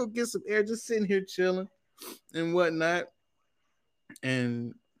 Go get some air. Just sitting here chilling and whatnot."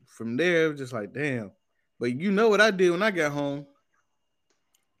 And from there, just like, damn. But you know what I did when I got home?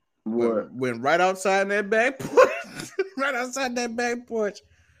 What? Went right outside that back porch. Right outside that back porch.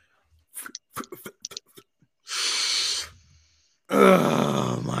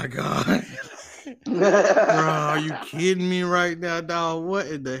 Oh my god. Bro, are you kidding me right now, dog? What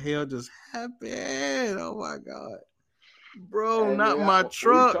in the hell just happened? Oh my god. Bro, Hey, not man, my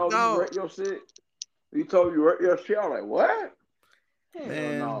truck, told dog. You wreck your shit. You told you wreck your shit. I'm like, what?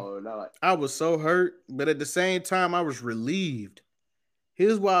 Man, no. I was so hurt, but at the same time, I was relieved.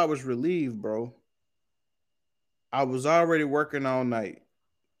 Here's why I was relieved, bro. I was already working all night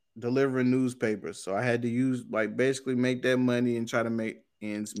delivering newspapers, so I had to basically make that money and try to make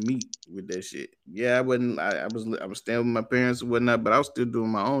ends meet with that shit. Yeah, I wasn't. I was staying with my parents and whatnot, but I was still doing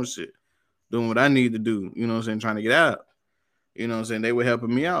my own shit, doing what I need to do. You know what I'm saying? Trying to get out. You know what I'm saying? They were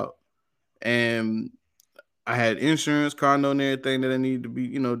helping me out, and I had insurance, car note, and everything that I needed to be,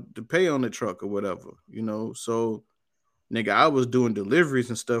 to pay on the truck or whatever. So nigga, I was doing deliveries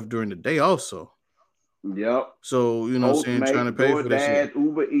and stuff during the day also. Yep. So, what I'm saying, trying to pay for that shit.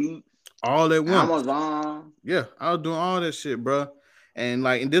 Uber Eats. All at once. Amazon. Yeah, I was doing all that shit, bro. And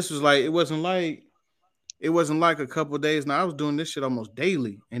this was like, it wasn't like a couple of days. Now I was doing this shit almost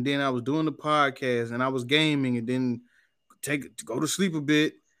daily. And then I was doing the podcast and I was gaming and then go to sleep a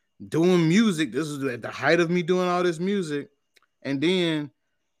bit, doing music. This is at the height of me doing all this music. And then,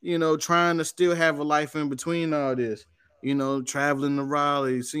 trying to still have a life in between all this. Traveling to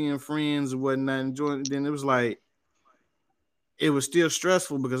Raleigh, seeing friends and whatnot, enjoying. Then it was like, it was still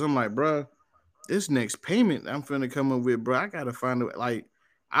stressful because I'm like, bro, this next payment I'm finna come up with, bro, I gotta find it. Like,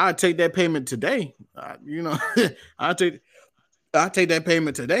 I'll take that payment today. I'll take that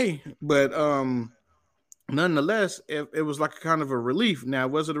payment today. But nonetheless, it was like a kind of a relief. Now,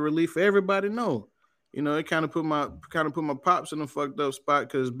 was it a relief for everybody? No. It kind of put my pops in a fucked up spot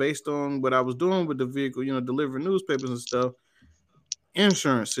because based on what I was doing with the vehicle, delivering newspapers and stuff,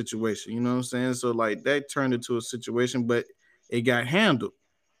 insurance situation, you know what I'm saying? So like that turned into a situation, but it got handled.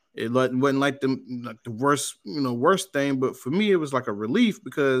 It wasn't like the worst, worst thing, but for me, it was like a relief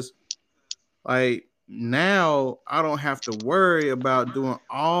because like now I don't have to worry about doing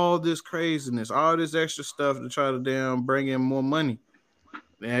all this craziness, all this extra stuff to try to damn bring in more money.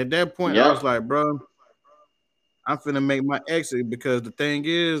 And at that point, I was Yep. like, bro, I'm finna make my exit because the thing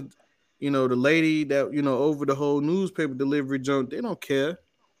is, the lady that over the whole newspaper delivery junk, they don't care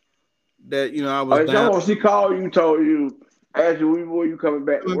that I was Oh, down so she called you, told you, asked you when you coming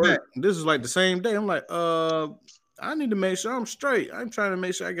back to coming back. work. This is like the same day. I'm like, I need to make sure I'm straight. I'm trying to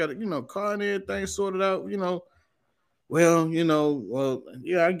make sure I got car and everything sorted out. Well,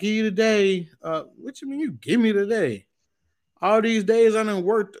 yeah, I give you the day. What you mean you give me the day? All these days I done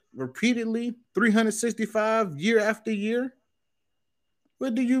worked repeatedly, 365 year after year.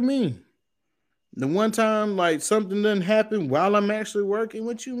 What do you mean? The one time like something doesn't happen while I'm actually working,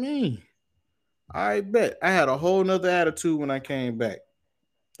 what you mean? I bet. I had a whole nother attitude when I came back.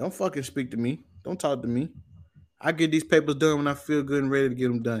 Don't fucking speak to me. Don't talk to me. I get these papers done when I feel good and ready to get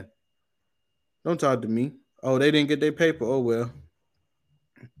them done. Don't talk to me. Oh, they didn't get their paper. Oh well.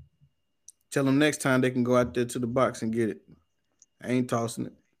 Tell them next time they can go out there to the box and get it. I ain't tossing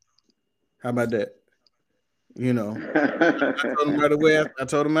it. How about that? You know. I told them right away. I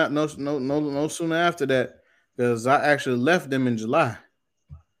told them out no sooner after that because I actually left them in July.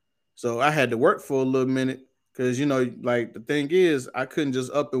 So I had to work for a little minute because like the thing is, I couldn't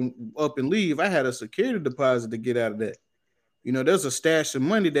just up and leave. I had a security deposit to get out of that. There's a stash of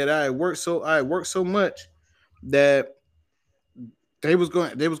money that I worked so much that they was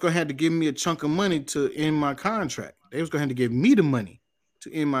going to have to give me a chunk of money to end my contract. They was going to have to give me the money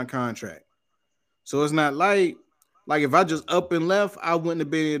to end my contract. So it's not like if I just up and left, I wouldn't have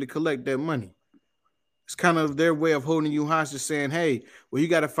been able to collect that money. It's kind of their way of holding you hostage, saying, "Hey, well, you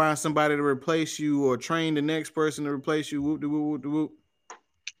got to find somebody to replace you or train the next person to replace you." Whoop, de whoop, whoop, de whoop.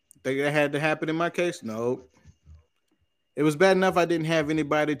 Think that had to happen in my case? No. It was bad enough I didn't have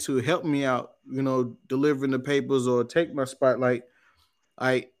anybody to help me out, delivering the papers or take my spotlight.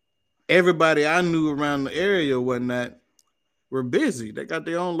 Like everybody I knew around the area or whatnot were busy. They got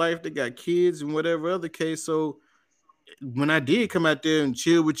their own life. They got kids and whatever other case. So when I did come out there and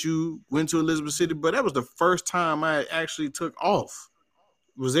chill with you, went to Elizabeth City, but that was the first time I actually took off.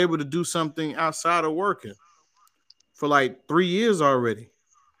 Was able to do something outside of working for like 3 years already.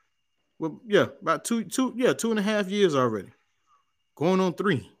 Well, yeah, about yeah, 2.5 years already. Going on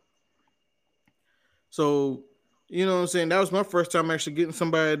 3. So, you know what I'm saying? That was my first time actually getting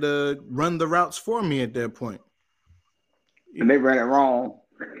somebody to run the routes for me at that point. And they ran it wrong.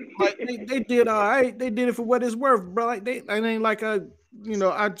 Like they did all right. They did it for what it's worth, bro. Like they ain't like I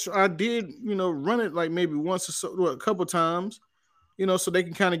did, run it like maybe once or so, a couple times, so they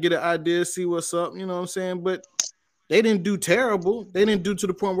can kind of get an idea, see what's up, you know what I'm saying? But they didn't do terrible. They didn't do to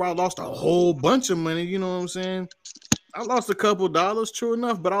the point where I lost a whole bunch of money, you know what I'm saying? I lost a couple dollars, true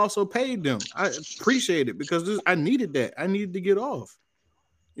enough, but I also paid them. I appreciate it because I needed that. I needed to get off.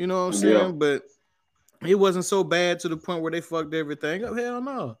 You know what I'm Yeah. saying? But it wasn't so bad to the point where they fucked everything up. Hell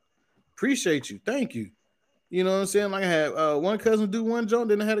no. Appreciate you. Thank you. You know what I'm saying? Like I had one cousin do one joint,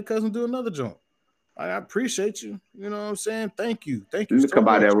 then I had a cousin do another joint. Like, I appreciate you. You know what I'm saying? Thank you. Thank you Let me so come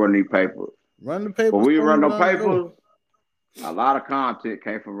out there much. and run these papers. Run the But papers we for me run them when I go. papers. A lot of content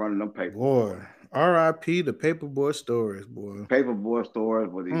came from running them papers. Boy, R.I.P. the paperboy stories, boy. Paperboy stories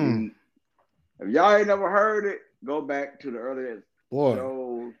with Mm. elite. If y'all ain't never heard it, go back to the earliest Boy.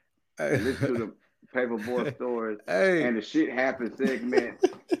 shows Hey. and listen to the paperboy stories Hey. and the shit happen segment.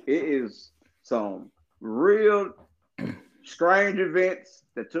 It is some real strange events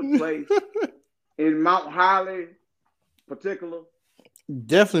that took place in Mount Holly, particular.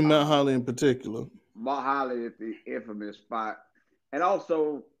 Definitely Mount Holly in particular. Mount Holly is the infamous spot, and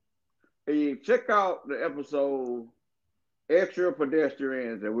also check out the episode "Extra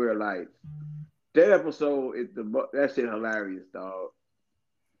Pedestrians and Weird Lights." That episode is that shit hilarious, dog.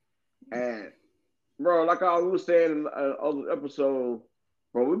 And bro, like I was saying in other episode,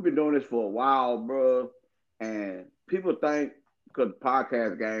 bro, we've been doing this for a while, bro, and people think because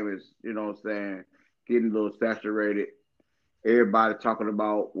podcast game is, you know what I'm saying, getting a little saturated. Everybody talking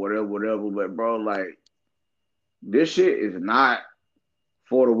about whatever, but bro, like this shit is not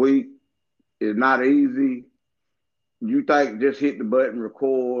for the weak. It's not easy. You think just hit the button,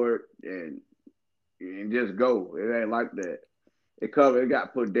 record, and just go. It ain't like that. It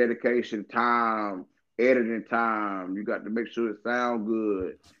got put dedication, time, editing time. You got to make sure it sound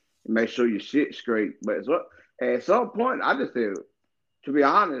good, and make sure your shit straight. But at some point, I just said, to be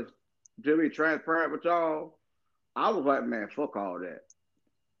honest, to be transparent with y'all, I was like, man, fuck all that,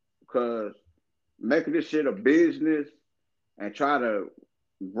 because making this shit a business and try to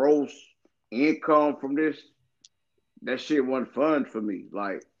gross income from this, that shit wasn't fun for me.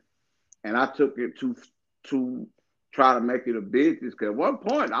 Like, and I took it to try to make it a business. Cause at one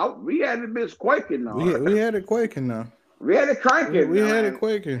point, we had it bitch quaking on. We had it quaking now. We had it cranking. We had it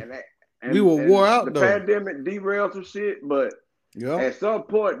quaking. And, we were wore out the though. The pandemic derailed some shit, but at some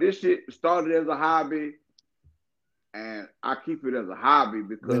point, this shit started as a hobby, and I keep it as a hobby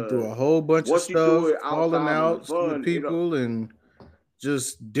because went through a whole bunch of stuff, falling out with people, and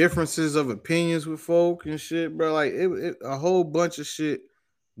just differences of opinions with folk and shit, bro. Like a whole bunch of shit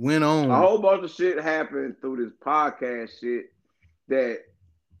went on. A whole bunch of shit happened through this podcast shit that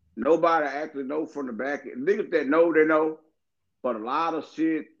nobody actually know from the back. Niggas that know, they know. But a lot of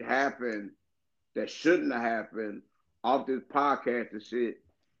shit happened that shouldn't have happened off this podcast and shit.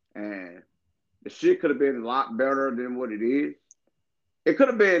 And the shit could have been a lot better than what it is. It could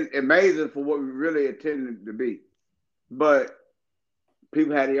have been amazing for what we really intended to be. But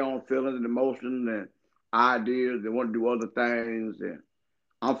people had their own feelings and emotions and ideas. They want to do other things. And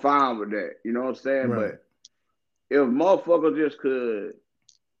I'm fine with that. You know what I'm saying? Right. But if motherfuckers just could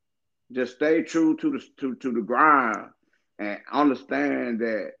just stay true to the grind and understand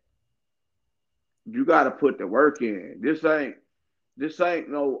that you got to put the work in. This ain't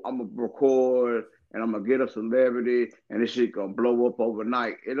no, I'm going to record and I'm going to get a celebrity and this shit going to blow up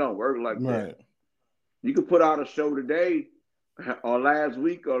overnight. It don't work like that. You can put out a show today or last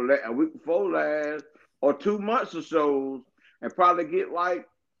week or a week before last or 2 months of shows and probably get like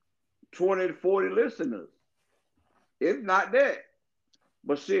 20 to 40 listeners. If not that.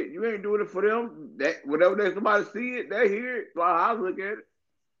 But shit, you ain't doing it for them. That whenever there's somebody see it, they hear it. Like I look at it.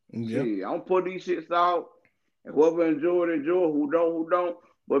 Yeah. Shit, I don't put these shits out. And whoever enjoy it, enjoy. Who don't.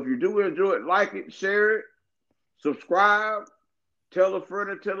 But if you do enjoy it, like it, share it, subscribe, tell a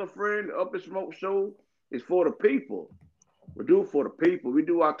friend. The Up and Smoke Show is for the people. We do it for the people. We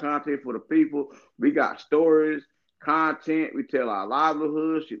do our content for the people. We got stories, content. We tell our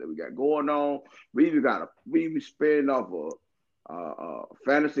livelihood, shit that we got going on. We be spinning off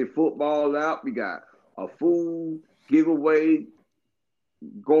fantasy football out. We got a food giveaway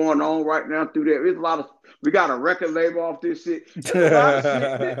going on right now through there. It's a lot of. We got a record label off this shit. It's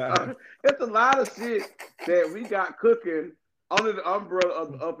a lot of shit that we got cooking under the umbrella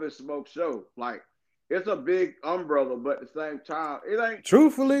of the Up and Smoke Show. Like it's a big umbrella, but at the same time, it ain't.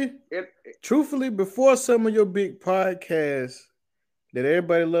 Truthfully, before some of your big podcasts that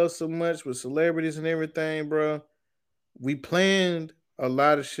everybody loves so much with celebrities and everything, bro. We planned a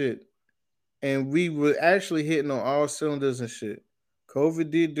lot of shit, and we were actually hitting on all cylinders and shit. COVID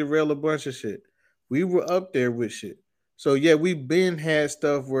did derail a bunch of shit. We were up there with shit. So yeah, we been had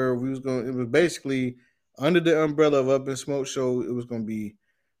stuff where we was going. It was basically under the umbrella of Up and Smoke Show. It was going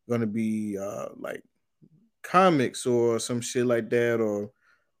to be like comics or some shit like that, or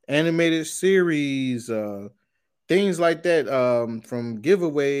animated series. Things like that, from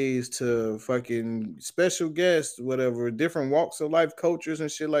giveaways to fucking special guests, whatever, different walks of life, cultures and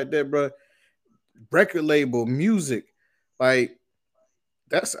shit like that, bro. Record label, music, like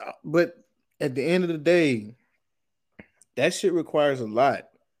that's. But at the end of the day, that shit requires a lot,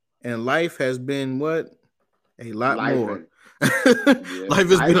 and life has been what a lot more. Life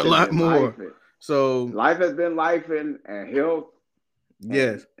has been a lot more. So life has been life and health.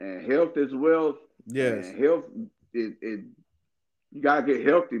 Yes, and health as well. Yes, and health. You gotta get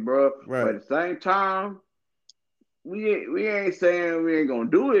healthy, bro. Right. But at the same time, we ain't saying we ain't gonna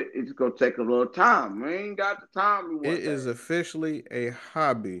do it. It's gonna take a little time. We ain't got the time. It is officially a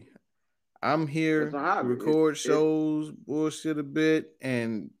hobby. I'm here to record shows, bullshit a bit,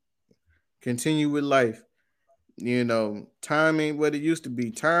 and continue with life. You know, time ain't what it used to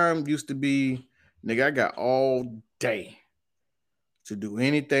be. Time used to be, nigga, I got all day to do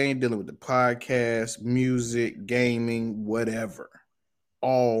anything dealing with the podcast, music, gaming, whatever.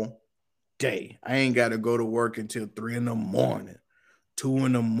 All day. I ain't got to go to work until 3 a.m, 2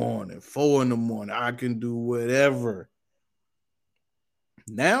 a.m, 4 a.m. I can do whatever.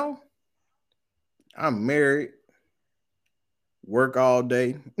 Now, I'm married. Work all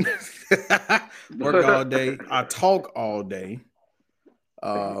day. Work all day. I talk all day.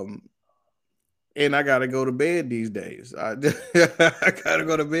 And I gotta go to bed these days. I gotta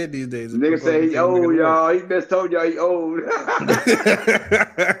go to bed these days. Nigga say he old, y'all. He just told y'all he old.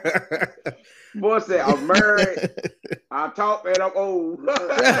 Boy said I'm married. I talk and I'm old.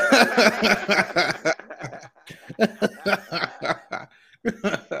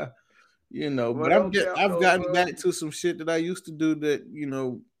 You know, but I've gotten back to some shit that I used to do that, you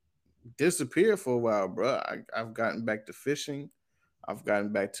know, disappeared for a while, bro. I've gotten back to fishing. I've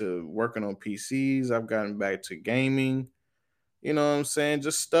gotten back to working on PCs. I've gotten back to gaming. You know what I'm saying?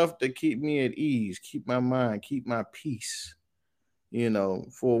 Just stuff to keep me at ease, keep my mind, keep my peace. You know,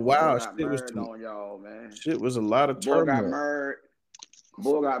 for a My boy while, got married on y'all, man. shit was a lot of Boy got turmoil. married.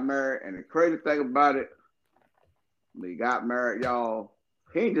 Boy got married, and the crazy thing about it, when he got married, y'all,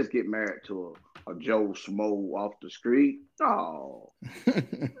 he ain't just get married to a Joe Smo off the street. No,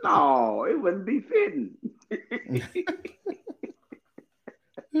 no, it wouldn't be fitting.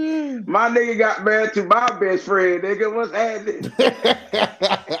 My nigga got married to my best friend, nigga. What's happening?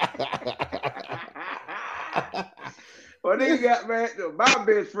 Well, nigga got married to my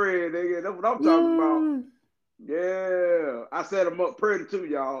best friend, nigga. That's what I'm talking about. Yeah. I set him up pretty too,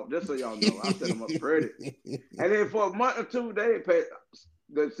 y'all. Just so y'all know. I set him up pretty. And then for a month or two, they paid.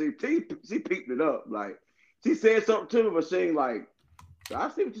 She peeped it up. Like, she said something to him, but she ain't like, I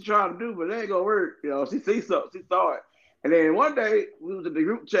see what you're trying to do, but it ain't gonna work. You know, she see something, she saw it. And then one day we was in the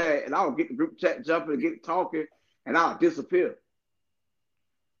group chat, and I would get the group chat jumping and get talking, and I'll disappear.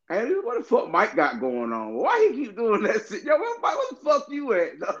 And what the fuck Mike got going on? Why he keep doing that shit? Yo, Mike, what the fuck you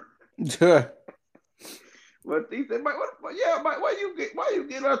at? But he said, Mike, Mike, why you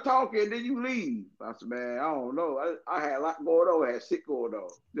get us talking and then you leave? I said, man, I don't know. I had a lot going on, I had shit going on.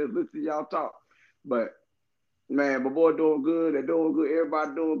 Just listen to y'all talk. But man, my boy doing good. They're doing good.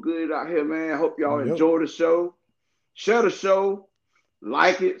 Everybody doing good out here, man. I hope y'all enjoy the show. Share the show,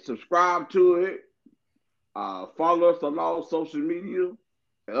 like it, subscribe to it. Follow us on all social media.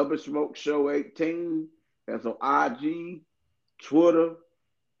 Up and Smoke Show 18. That's on IG, Twitter,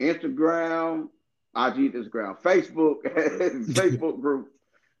 Instagram, Facebook, Facebook group.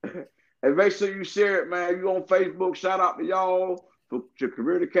 And make sure you share it, man. You on Facebook, shout out to y'all to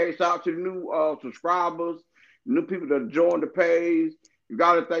communicate. Shout out to the new subscribers, new people that joined the page. You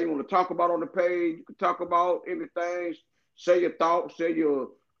got anything you want to talk about on the page, you can talk about anything. Share your thoughts, share your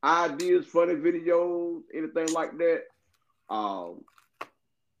ideas, funny videos, anything like that.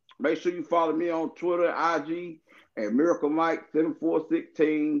 Make sure you follow me on Twitter, IG, at Miracle Mike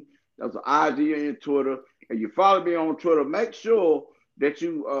 7416. That's an IG and Twitter. And you follow me on Twitter, make sure that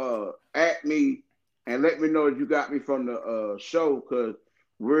you at me and let me know if you got me from the show, because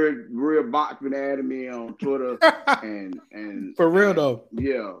real bots been adding me on Twitter and for real though.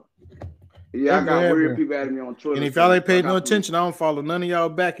 Yeah. Yeah, I got weird people adding me on Twitter. And if y'all ain't paid no attention, I don't follow none of y'all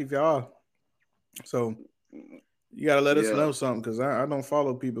back if y'all are. So you gotta let us know something, because I don't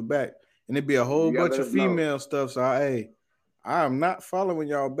follow people back. And it'd be a whole bunch of female stuff. So I am not following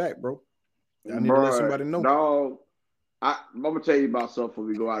y'all back, bro. I need to let somebody know. Dog, I'm gonna tell you about something before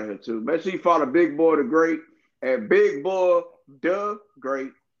we go out of here too. Make sure you follow Big Boy the Great at Big Boy the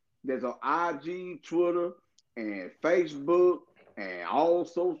Great. There's on IG, Twitter, and Facebook, and all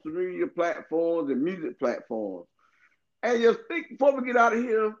social media platforms and music platforms. And just think before we get out of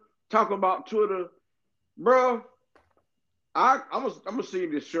here, talking about Twitter, bro. I'm gonna see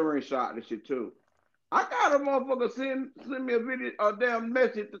this screenshot this shit too. I got a motherfucker send me a damn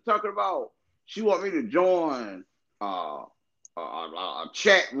message to talking about she want me to join a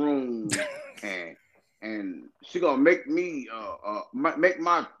chat room and she gonna make me make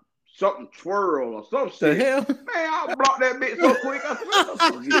my something twirl or some shit. The hell? Man, I blocked that bitch so quick. I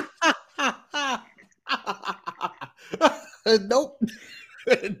swear. Nope.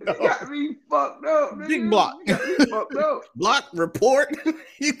 No. Got me fucked up. Big block. Got me fucked up. Block report.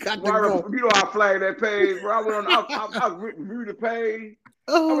 You got to go. You know I flagged that page, bro. I went on. I reviewed the page.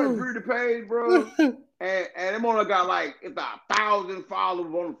 I went through the page, bro. And them only got like 1,000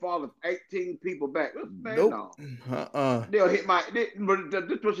 followers. On follow 18 people back. Man, nope. No. They'll hit my. But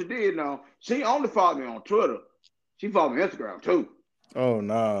that's what she did. Now she only followed me on Twitter. She followed me on Instagram too. Oh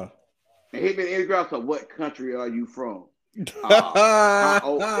nah. And hit me on Instagram. So what country are you from?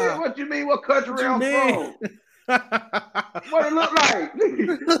 What you mean? What country I'm from? What it look like?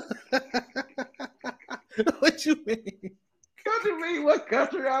 What you mean? What you mean? What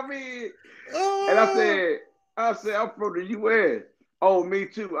country I'm in? And I said I'm from the U.S. Oh, me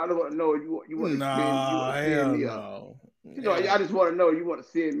too. I don't want to know you want to send me no. You know, I just want to know you want to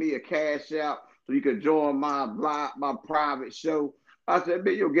send me a cash out so you can join my private show. I said,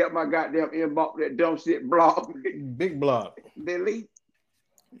 bitch, you'll get my goddamn inbox, that dumb shit block. Big block. Delete.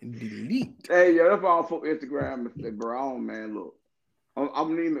 Hey, yo, that's all for Instagram. Mr. Brown, man, look.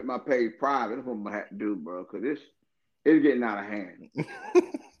 I'm naming my page private. That's what I'm going to have to do, bro, because it's getting out of hand.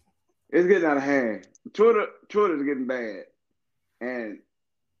 It's getting out of hand. Twitter's getting bad. And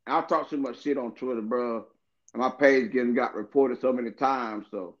I talk too much shit on Twitter, bro. And my page got reported so many times,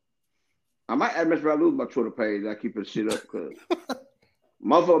 so I might admit if I lose my Twitter page, I keep it shit up, because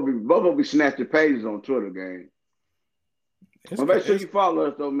motherfucker be snatching pages on Twitter, gang. But make sure you follow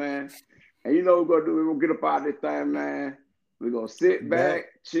us, though, man. And you know what we're going to do? We're going to get up out of this thing, man. We're gonna sit back,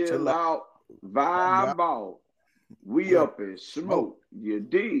 chill out, vibe out. We up in smoke. You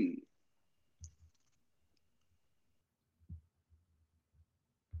dig?